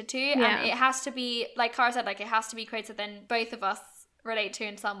related to, and it has to be, like Cara said, like it has to be quotes that then both of us relate to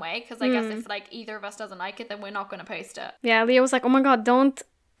in some way, because I guess if like either of us doesn't like it, then we're not going to post it. Yeah, Leo was like, oh my god, don't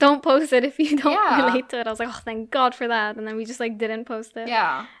post it if you don't relate to it. I was like, oh, thank god for that. And then we just like didn't post it.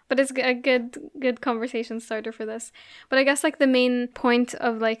 But it's a good conversation starter for this. But I guess like the main point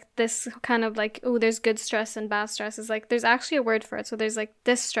of like this kind of like, oh, there's good stress and bad stress, is like there's actually a word for it. So there's like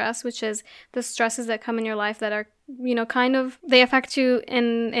distress, which is the stresses that come in your life that are, you know, kind of, they affect you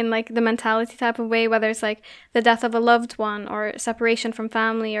in like the mentality type of way, whether it's like the death of a loved one, or separation from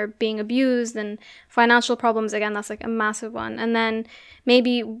family, or being abused, and financial problems. Again, that's like a massive one. And then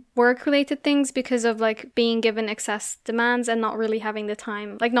maybe work related things, because of like being given excess demands and not really having the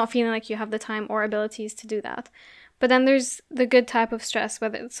time, like not feeling like you have the time or abilities to do that. But then there's the good type of stress,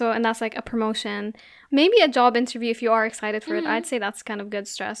 and that's like a promotion, maybe a job interview if you are excited for it. I'd say that's kind of good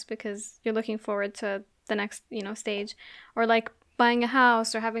stress, because you're looking forward to the next, you know, stage, or like buying a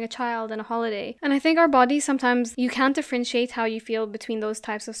house, or having a child, and a holiday. And I think our bodies, sometimes you can't differentiate how you feel between those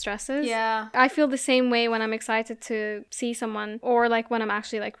types of stresses. I feel the same way when I'm excited to see someone, or like when I'm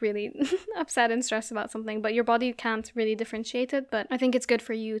actually like really upset and stressed about something, but your body can't really differentiate it. But I think it's good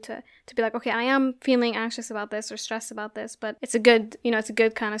for you to be like, okay, I am feeling anxious about this or stressed about this, but it's a good, you know, it's a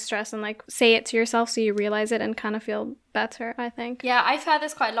good kind of stress, and like say it to yourself so you realize it and kind of feel better, I think. Yeah, I've heard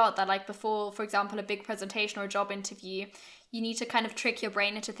this quite a lot, that like before, for example, a big presentation or a job interview, you need to kind of trick your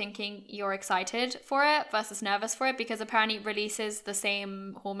brain into thinking you're excited for it versus nervous for it, because apparently it releases the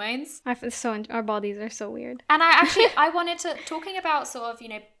same hormones. Our bodies are so weird. And I wanted to, talking about sort of, you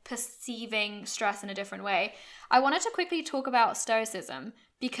know, perceiving stress in a different way, I wanted to quickly talk about Stoicism,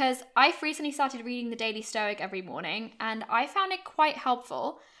 because I've recently started reading the Daily Stoic every morning, and I found it quite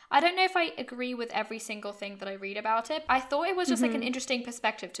helpful. I don't know if I agree with every single thing that I read about it. I thought it was just like an interesting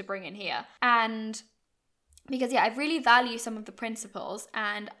perspective to bring in here. And because I really value some of the principles,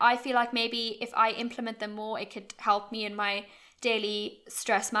 and I feel like maybe if I implement them more, it could help me in my daily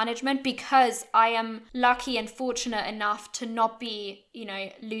stress management, because I am lucky and fortunate enough to not be,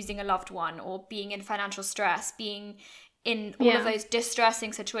 losing a loved one or being in financial stress, being in all of those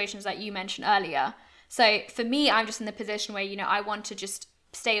distressing situations that you mentioned earlier. So for me, I'm just in the position where, I want to just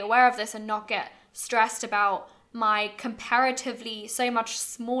stay aware of this and not get stressed about my comparatively so much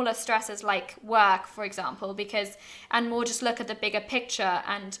smaller stresses like work, for example, and more just look at the bigger picture.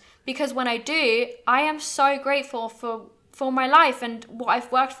 And because when I do, I am so grateful for my life and what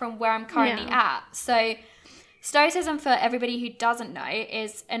I've worked from where I'm currently at. So Stoicism, for everybody who doesn't know,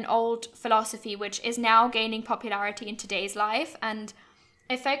 is an old philosophy which is now gaining popularity in today's life, and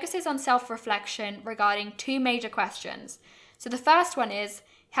it focuses on self-reflection regarding two major questions. So the first one is,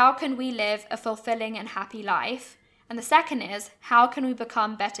 how can we live a fulfilling and happy life? And the second is, how can we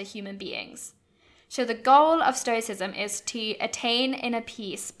become better human beings? So the goal of Stoicism is to attain inner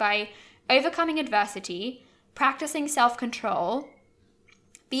peace by overcoming adversity, practicing self-control,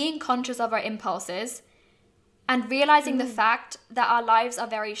 being conscious of our impulses, and realizing the fact that our lives are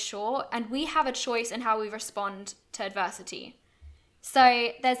very short and we have a choice in how we respond to adversity. So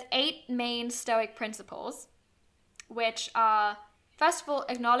there's 8 main Stoic principles, which are, first of all,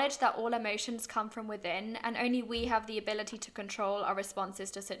 acknowledge that all emotions come from within and only we have the ability to control our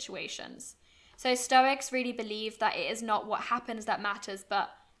responses to situations. So Stoics really believe that it is not what happens that matters,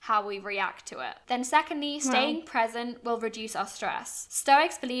 but how we react to it. Then secondly, staying present will reduce our stress.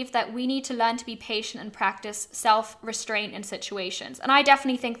 Stoics believe that we need to learn to be patient and practice self-restraint in situations. And I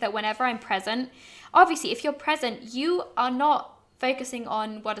definitely think that whenever I'm present, obviously if you're present, you are not focusing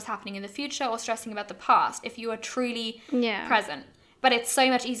on what is happening in the future or stressing about the past if you are truly present. But it's so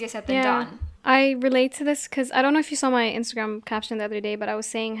much easier said than done. I relate to this because I don't know if you saw my Instagram caption the other day, but I was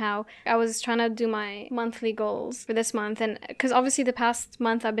saying how I was trying to do my monthly goals for this month. And because obviously the past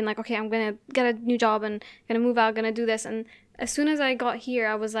month I've been like, okay, I'm going to get a new job and going to move out, going to do this. And as soon as I got here,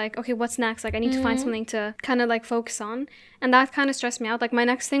 I was like, okay, what's next? Like, I need to find something to kind of like focus on. And that kind of stressed me out. Like, my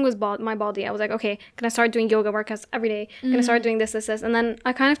next thing was my body. I was like, okay, can I start doing yoga workouts every day? Can I start doing this? And then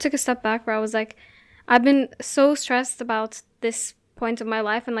I kind of took a step back where I was like, I've been so stressed about this point of my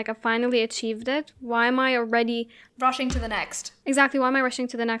life and like I finally achieved it. Why am I already rushing to the next? Exactly, why am I rushing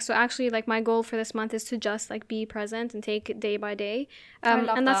to the next? So actually, like, my goal for this month is to just like be present and take it day by day.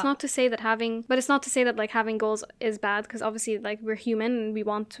 And that's not to say that having goals is bad, because obviously like we're human and we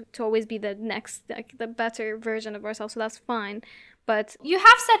want to always be the next, like the better version of ourselves, so that's fine. But you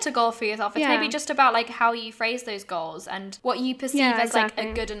have set a goal for yourself. It's maybe just about like how you phrase those goals and what you perceive as like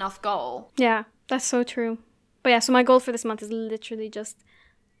a good enough goal. Yeah, that's so true. But yeah, so my goal for this month is literally just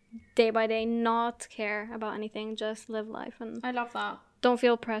day by day, not care about anything, just live life. And I love that. Don't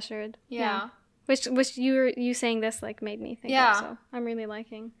feel pressured. Yeah. Which you saying this like made me think of, so I'm really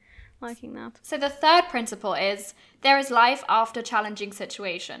liking that. So the third principle is there is life after challenging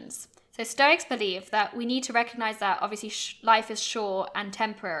situations. So Stoics believe that we need to recognize that obviously life is short and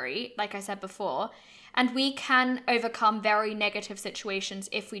temporary, like I said before, and we can overcome very negative situations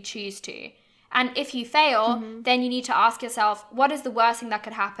if we choose to. And if you fail, then you need to ask yourself, what is the worst thing that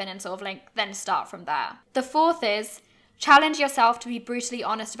could happen? And sort of like then start from there. The fourth is challenge yourself to be brutally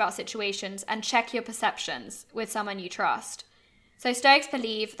honest about situations and check your perceptions with someone you trust. So Stoics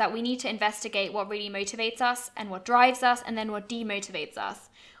believe that we need to investigate what really motivates us and what drives us and then what demotivates us,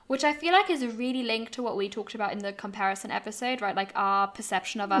 which I feel like is really linked to what we talked about in the comparison episode, right? Like our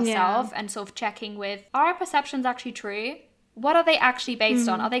perception of ourselves and sort of checking with, are our perceptions actually true? What are they actually based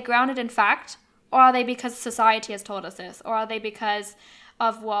on? Are they grounded in fact? Or are they because society has told us this? Or are they because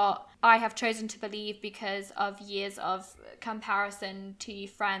of what I have chosen to believe because of years of comparison to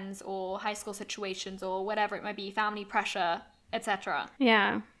friends or high school situations or whatever it might be, family pressure, etc.?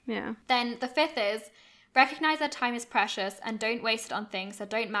 Yeah. Then the fifth is recognize that time is precious and don't waste it on things that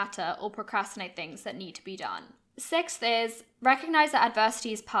don't matter or procrastinate things that need to be done. Sixth is recognize that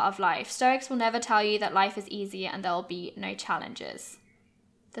adversity is part of life. Stoics will never tell you that life is easy and there will be no challenges.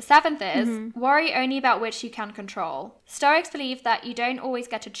 The seventh is worry only about which you can control. Stoics believe that you don't always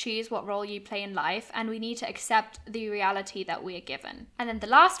get to choose what role you play in life, and we need to accept the reality that we are given. And then the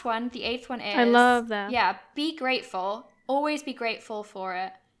last one, the eighth one is... I love that. Yeah, be grateful. Always be grateful for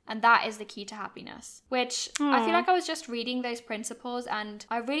it. And that is the key to happiness, which I feel like I was just reading those principles and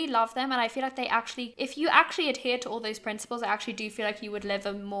I really love them. And I feel like they actually, if you actually adhere to all those principles, I actually do feel like you would live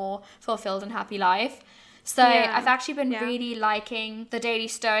a more fulfilled and happy life. So I've actually been really liking the Daily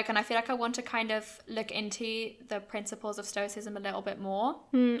Stoic, and I feel like I want to kind of look into the principles of Stoicism a little bit more.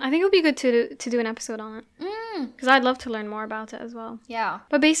 I think it would be good to do an episode on it. because I'd love to learn more about it as well. Yeah.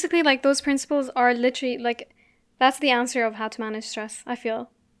 But basically, like, those principles are literally, like, that's the answer of how to manage stress, I feel.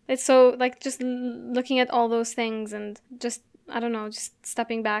 It's so, like, just looking at all those things and just, I don't know, just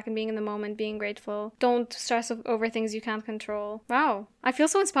stepping back and being in the moment, being grateful. Don't stress over things you can't control. Wow. I feel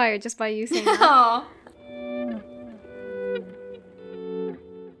so inspired just by you saying that. Aw.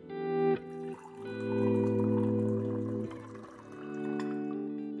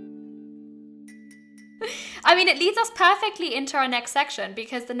 I mean, it leads us perfectly into our next section,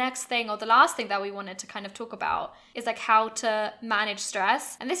 because the next thing, or the last thing that we wanted to kind of talk about, is like how to manage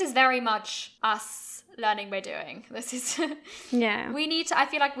stress. And this is very much us learning by doing. This is Yeah. I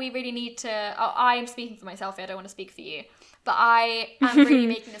feel like we really need to, I'm speaking for myself here, I don't want to speak for you, but I am really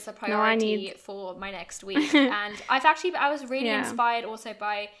making this a priority for my next week. And I was really inspired also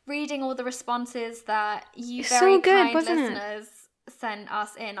by reading all the responses that you very kind listeners sent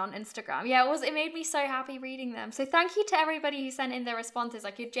us in on Instagram. Yeah, it made me so happy reading them. So thank you to everybody who sent in their responses.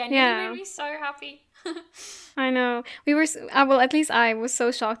 Like, it genuinely made me so happy. I know. We were, well, at least I was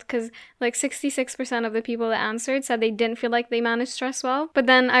so shocked, because like 66% of the people that answered said they didn't feel like they managed stress well. But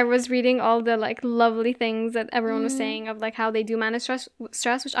then I was reading all the like lovely things that everyone was saying of like how they do manage stress,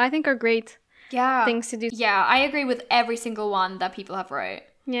 which I think are great things to do. Yeah, I agree with every single one that people have wrote.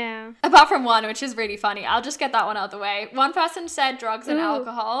 Yeah. Apart from one, which is really funny. I'll just get that one out of the way. One person said drugs and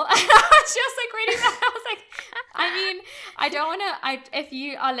alcohol. And I was just like reading that. I was like, I mean, I don't want to, if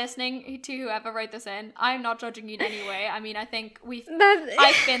you are listening to whoever wrote this in, I'm not judging you in any way. I mean, I think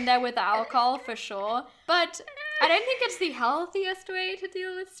I've been there with the alcohol for sure. But I don't think it's the healthiest way to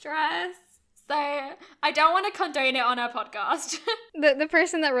deal with stress. So I don't want to condone it on our podcast. The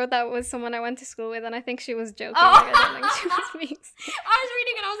person that wrote that was someone I went to school with, and I think she was joking. Like, I don't think she was being serious. I was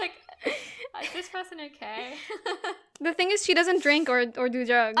reading and I was like, is this person okay? The thing is, she doesn't drink or do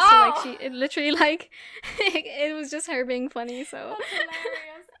drugs. So like it literally like it was just her being funny. So that's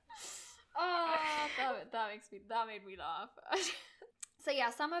hilarious. That made me laugh. So yeah,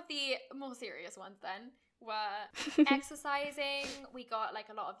 some of the more serious ones then were exercising. We got like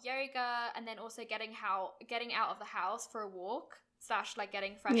a lot of yoga, and then also getting out of the house for a walk / like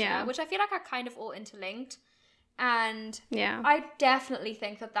getting fresh air, which I feel like are kind of all interlinked. And I definitely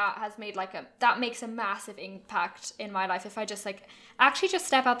think that has made that makes a massive impact in my life. If I just like actually just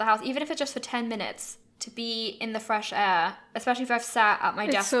step out the house, even if it's just for 10 minutes, to be in the fresh air, especially if I've sat at my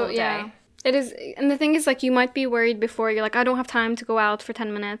desk all day. Yeah. It is, and the thing is, like, you might be worried before, you're like, I don't have time to go out for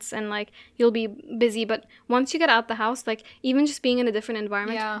 10 minutes, and, like, you'll be busy, but once you get out the house, like, even just being in a different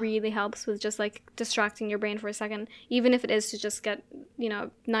environment really helps with just, like, distracting your brain for a second, even if it is to just get, you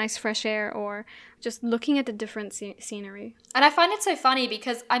know, nice fresh air, or just looking at the different scenery. And I find it so funny,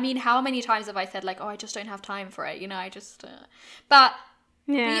 because, I mean, how many times have I said, like, oh, I just don't have time for it, you know, I just, but...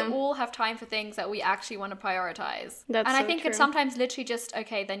 Yeah. We all have time for things that we actually want to prioritize. And I think it's sometimes literally just,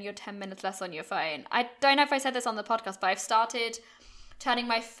 okay, then you're 10 minutes less on your phone. I don't know if I said this on the podcast, but I've started turning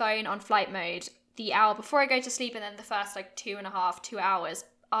my phone on flight mode the hour before I go to sleep, and then the first like 2 hours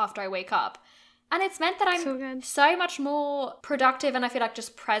after I wake up. And it's meant that I'm so much more productive, and I feel like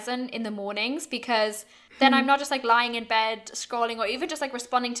just present in the mornings, because then I'm not just like lying in bed scrolling, or even just like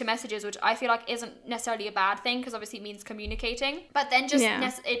responding to messages, which I feel like isn't necessarily a bad thing, because obviously it means communicating. But then just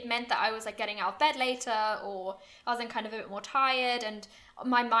it meant that I was like getting out of bed later, or I was then kind of a bit more tired, and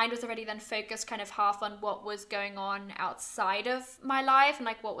my mind was already then focused kind of half on what was going on outside of my life and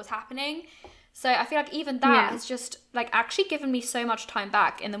like what was happening. So I feel like even that has just like actually given me so much time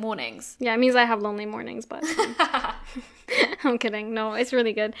back in the mornings. Yeah, it means I have lonely mornings, but I'm kidding. No, it's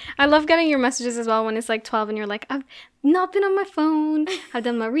really good. I love getting your messages as well when it's like 12 and you're like, I've not been on my phone. I've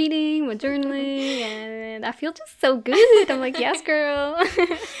done my reading, my journaling, and I feel just so good. I'm like, yes, girl.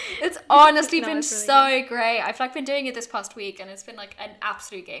 It's honestly been it's really so great. I've like been doing it this past week, and it's been like an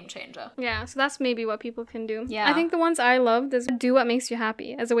absolute game changer. Yeah, so that's maybe what people can do. Yeah. I think the ones I loved is do what makes you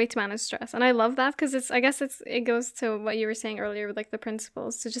happy as a way to manage stress. And I love that, because it goes to what you were saying earlier with like the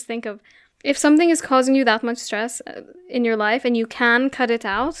principles. So just think of, if something is causing you that much stress in your life and you can cut it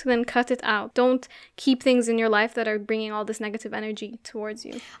out, then cut it out. Don't keep things in your life that are bringing all this negative energy towards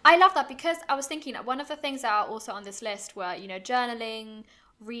you. I love that, because I was thinking that one of the things that are also on this list were, you know, journaling,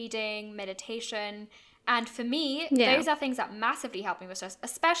 reading, meditation. And for me, those are things that massively help me with stress,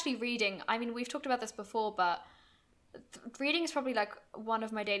 especially reading. I mean, we've talked about this before, but reading is probably like one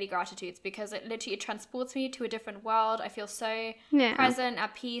of my daily gratitudes, because it literally transports me to a different world. I feel so present,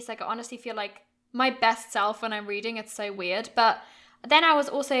 at peace. Like I honestly feel like my best self when I'm reading. It's so weird. But then I was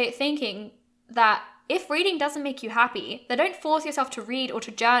also thinking that if reading doesn't make you happy, then don't force yourself to read or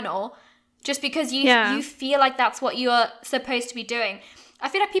to journal just because you feel like that's what you're supposed to be doing. I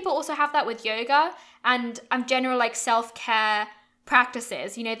feel like people also have that with yoga and general like self-care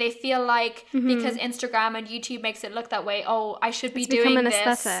practices. You know, they feel like because Instagram and YouTube makes it look that way, oh, I should be doing this.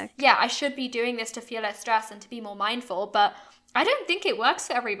 Aesthetic. Yeah, I should be doing this to feel less stress and to be more mindful. But I don't think it works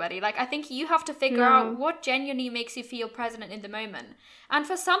for everybody. Like, I think you have to figure out what genuinely makes you feel present in the moment. And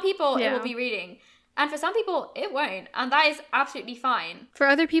for some people, it will be reading. And for some people, it won't. And that is absolutely fine. For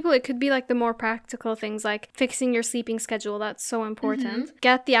other people, it could be like the more practical things, like fixing your sleeping schedule. That's so important.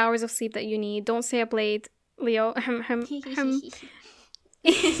 Get the hours of sleep that you need. Don't stay up late, Leo.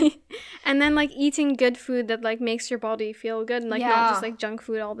 And then like eating good food that like makes your body feel good, and like not just like junk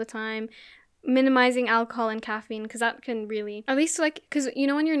food all the time. Minimizing alcohol and caffeine, because that can really, at least like, because you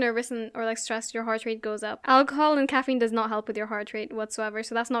know when you're nervous or like stressed, your heart rate goes up. Alcohol and caffeine does not help with your heart rate whatsoever,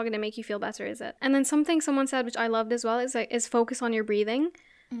 so that's not going to make you feel better, is it? And then something someone said, which I loved as well, is focus on your breathing.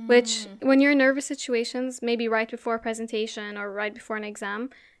 Which when you're in nervous situations, maybe right before a presentation or right before an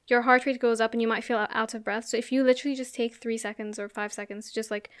exam, your heart rate goes up and you might feel out of breath. So if you literally just take 3 seconds or 5 seconds to just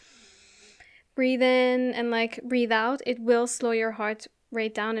like breathe in and like breathe out, it will slow your heart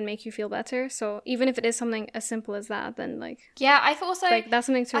rate down and make you feel better. So even if it is something as simple as that, then like, yeah, I've also like that's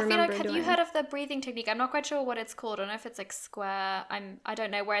something to remember. I feel like, have you heard of the breathing technique? I'm not quite sure what it's called. I don't know if it's like square. I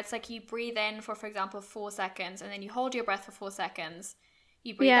don't know, where it's like you breathe in for example 4 seconds, and then you hold your breath for 4 seconds,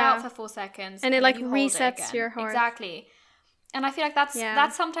 you breathe out for 4 seconds, and it like resets your heart. Exactly. And I feel like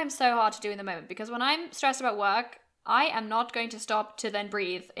that's sometimes so hard to do in the moment, because when I'm stressed about work, I am not going to stop to then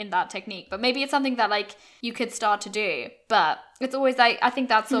breathe in that technique. But maybe it's something that like you could start to do. But it's always like, I think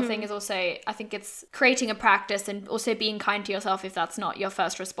that sort of thing is also, I think it's creating a practice and also being kind to yourself if that's not your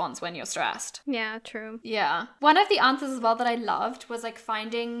first response when you're stressed. Yeah, true. Yeah. One of the answers as well that I loved was like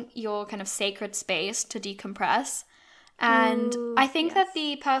finding your kind of sacred space to decompress. And I think that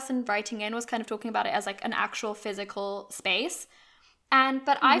the person writing in was kind of talking about it as like an actual physical space.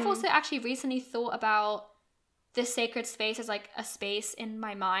 But I've also actually recently thought about this sacred space as like a space in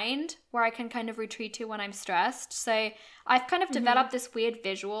my mind where I can kind of retreat to when I'm stressed. So I've kind of developed this weird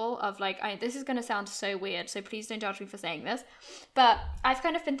visual of like, this is going to sound so weird, so please don't judge me for saying this, but I've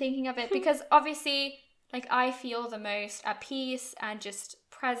kind of been thinking of it because obviously like I feel the most at peace and just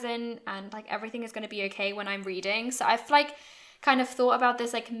present, and like everything is going to be okay when I'm reading. So I've like kind of thought about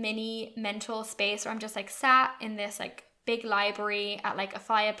this like mini mental space where I'm just like sat in this like big library at like a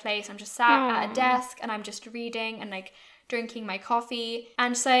fireplace. I'm just sat at a desk and I'm just reading and like drinking my coffee.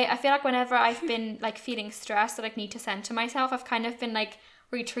 And so I feel like whenever I've been like feeling stressed that I need to center myself, I've kind of been like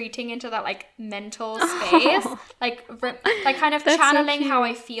retreating into that like mental space, like kind of channeling how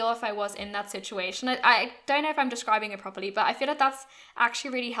I feel if I was in that situation. I don't know if I'm describing it properly, but I feel like that's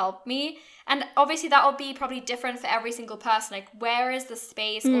actually really helped me. And obviously that will be probably different for every single person. Like where is the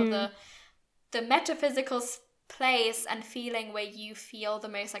space or the metaphysical place and feeling where you feel the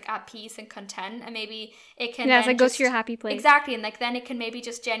most like at peace and content, and maybe it can like go to your happy place. Exactly. And like then it can maybe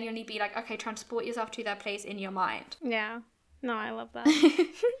just genuinely be like, okay, transport yourself to that place in your mind. Yeah, no, I love that.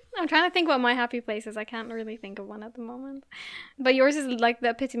 I'm trying to think what my happy place is. I can't really think of one at the moment, but yours is like the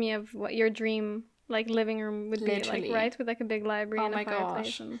epitome of what your dream like living room would Literally. be like, right? With like a big library and a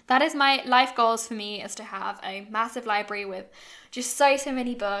fireplace. Gosh. That is my life goals for me, is to have a massive library with just so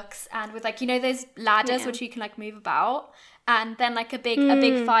many books, and with like, you know, those ladders which you can like move about, and then like a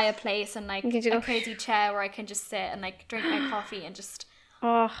big fireplace and like a crazy chair where I can just sit and like drink my coffee and just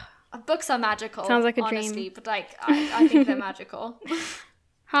books are magical. Sounds like a honestly, dream. But like I think they're magical.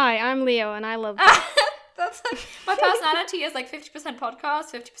 Hi, I'm Leo and I love books. That's like, my personality is like 50%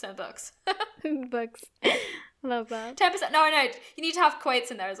 podcasts, 50% books. Books. Love that. 10%. No, you need to have quotes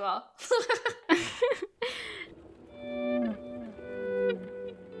in there as well.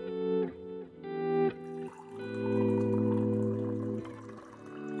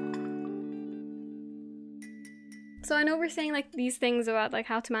 So I know we're saying like these things about like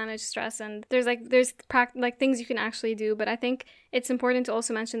how to manage stress, and there's like things you can actually do, but I think it's important to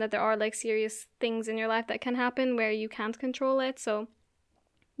also mention that there are like serious things in your life that can happen where you can't control it. So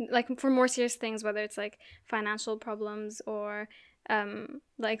like for more serious things, whether it's like financial problems or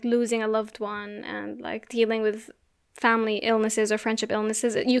like losing a loved one and like dealing with family illnesses or friendship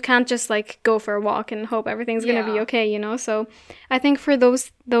illnesses, you can't just like go for a walk and hope everything's gonna be okay, you know? So I think for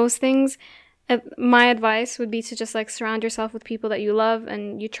those things, my advice would be to just like surround yourself with people that you love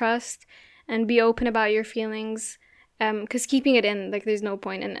and you trust, and be open about your feelings, because keeping it in, like, there's no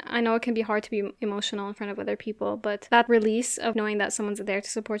point. And I know it can be hard to be emotional in front of other people, but that release of knowing that someone's there to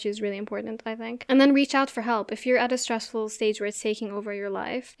support you is really important, I think. And then reach out for help. If you're at a stressful stage where it's taking over your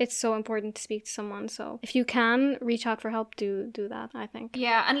life, it's so important to speak to someone. So if you can reach out for help, do that, I think.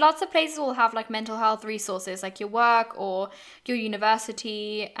 Yeah, and lots of places will have like mental health resources, like your work or your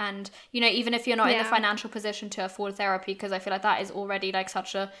university. And, you know, even if you're not in the financial position to afford therapy, because I feel like that is already like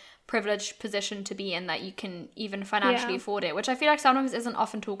such a privileged position to be in, that you can even financially afford it, which I feel like sometimes isn't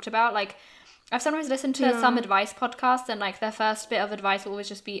often talked about. Like, I've sometimes listened to some advice podcasts, and like their first bit of advice will always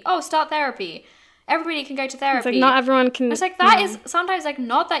just be, oh, start therapy. Everybody can go to therapy. It's like not everyone can. It's like that is sometimes like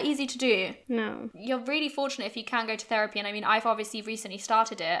not that easy to do. No. You're really fortunate if you can go to therapy. And I mean, I've obviously recently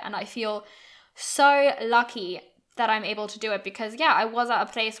started it, and I feel so lucky that I'm able to do it, because I was at a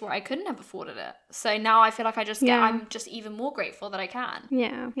place where I couldn't have afforded it. So now I feel like I'm just even more grateful that I can.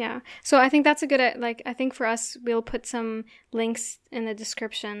 Yeah. So I think that's a good, like, I think for us, we'll put some links in the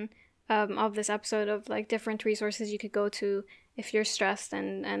description of this episode of like different resources you could go to if you're stressed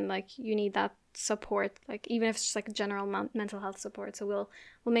and like you need that support, like even if it's just like general mental health support. So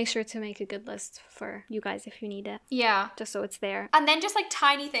we'll make sure to make a good list for you guys if you need it. Yeah. Just so it's there. And then just like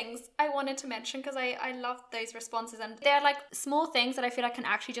tiny things I wanted to mention, because I love those responses, and they're like small things that I feel like can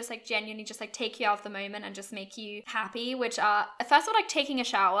actually just like genuinely just like take you out of the moment and just make you happy, which are, first of all, like taking a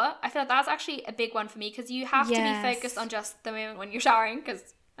shower. I feel like that's actually a big one for me, because you have to be focused on just the moment when you're showering,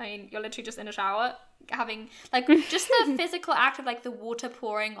 because I mean, you're literally just in a shower, having like just the physical act of like the water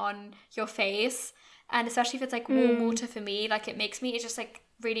pouring on your face, and especially if it's like warm water, for me, like it just like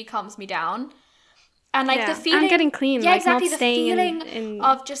really calms me down. And like the feeling, and getting clean, yeah, like exactly, not the staying feeling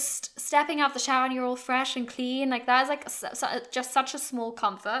of just stepping out of the shower and you're all fresh and clean, like that is like just such a small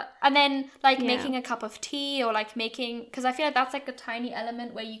comfort. And then like making a cup of tea, or like making, because I feel like that's like a tiny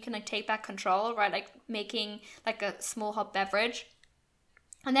element where you can like take back control, right? Like making like a small hot beverage.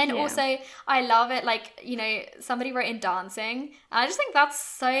 And then also, I love it, like, you know, somebody wrote in dancing, and I just think that's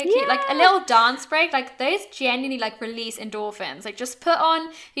so cute. Like, a little dance break, like, those genuinely, like, release endorphins. Like, just put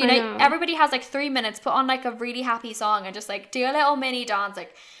on, you know, everybody has, like, 3 minutes, put on, like, a really happy song, and just, like, do a little mini dance,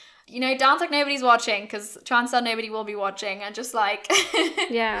 like, you know, dance like nobody's watching, because chances are nobody will be watching, and just, like,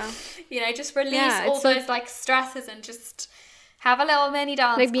 you know, just release all those, like, stresses, and just have a little mini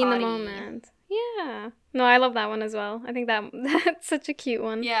dance like, be party. in the moment. Yeah. No, I love that one as well. I think that's such a cute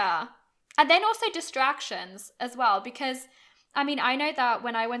one. Yeah. And then also distractions as well, because I mean, I know that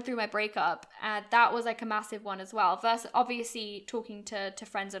when I went through my breakup, that was like a massive one as well. Versus obviously talking to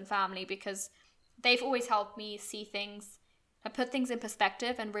friends and family, because they've always helped me see things and put things in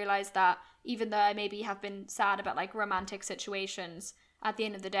perspective, and realize that even though I maybe have been sad about like romantic situations, at the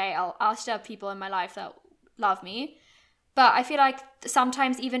end of the day, I'll still have people in my life that love me. But I feel like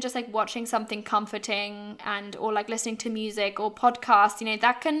sometimes even just like watching something comforting or like listening to music or podcasts, you know,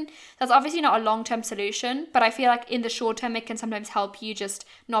 that's obviously not a long-term solution, but I feel like in the short term, it can sometimes help you just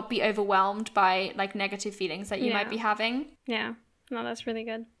not be overwhelmed by like negative feelings that you might be having. Yeah. No, that's really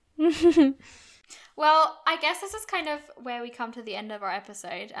good. Well, I guess this is kind of where we come to the end of our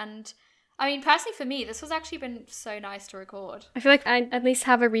episode. And I mean, personally for me, this has actually been so nice to record. I feel like I at least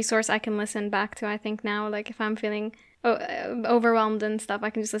have a resource I can listen back to, I think now. Like if I'm feeling overwhelmed and stuff, I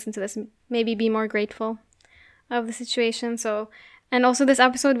can just listen to this and maybe be more grateful of the situation. So, and also this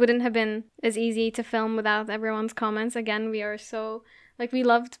episode wouldn't have been as easy to film without everyone's comments. Again, we are so, like, we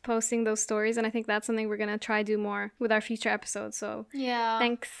loved posting those stories, and I think that's something we're going to try do more with our future episodes. So yeah,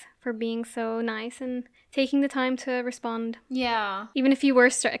 thanks for being so nice and taking the time to respond. Yeah. Even if you were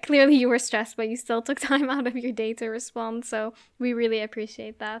clearly you were stressed, but you still took time out of your day to respond. So we really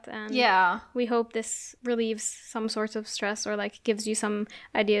appreciate that. And we hope this relieves some sort of stress, or like gives you some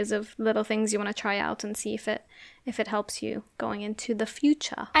ideas of little things you want to try out and see if it helps you going into the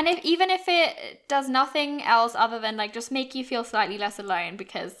future. And even if it does nothing else other than like just make you feel slightly less alone,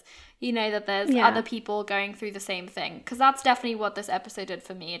 because you know that there's other people going through the same thing. Because that's definitely what this episode did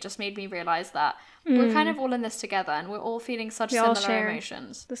for me. It just made me realize that we're kind of all in this together, and we're all feeling such similar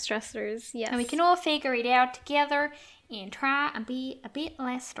emotions. The stressors, yes. And we can all figure it out together and try and be a bit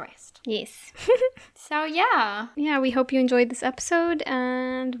less stressed. Yes. So yeah. Yeah, we hope you enjoyed this episode,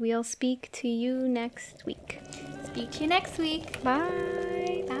 and we'll speak to you next week. Speak to you next week. Bye.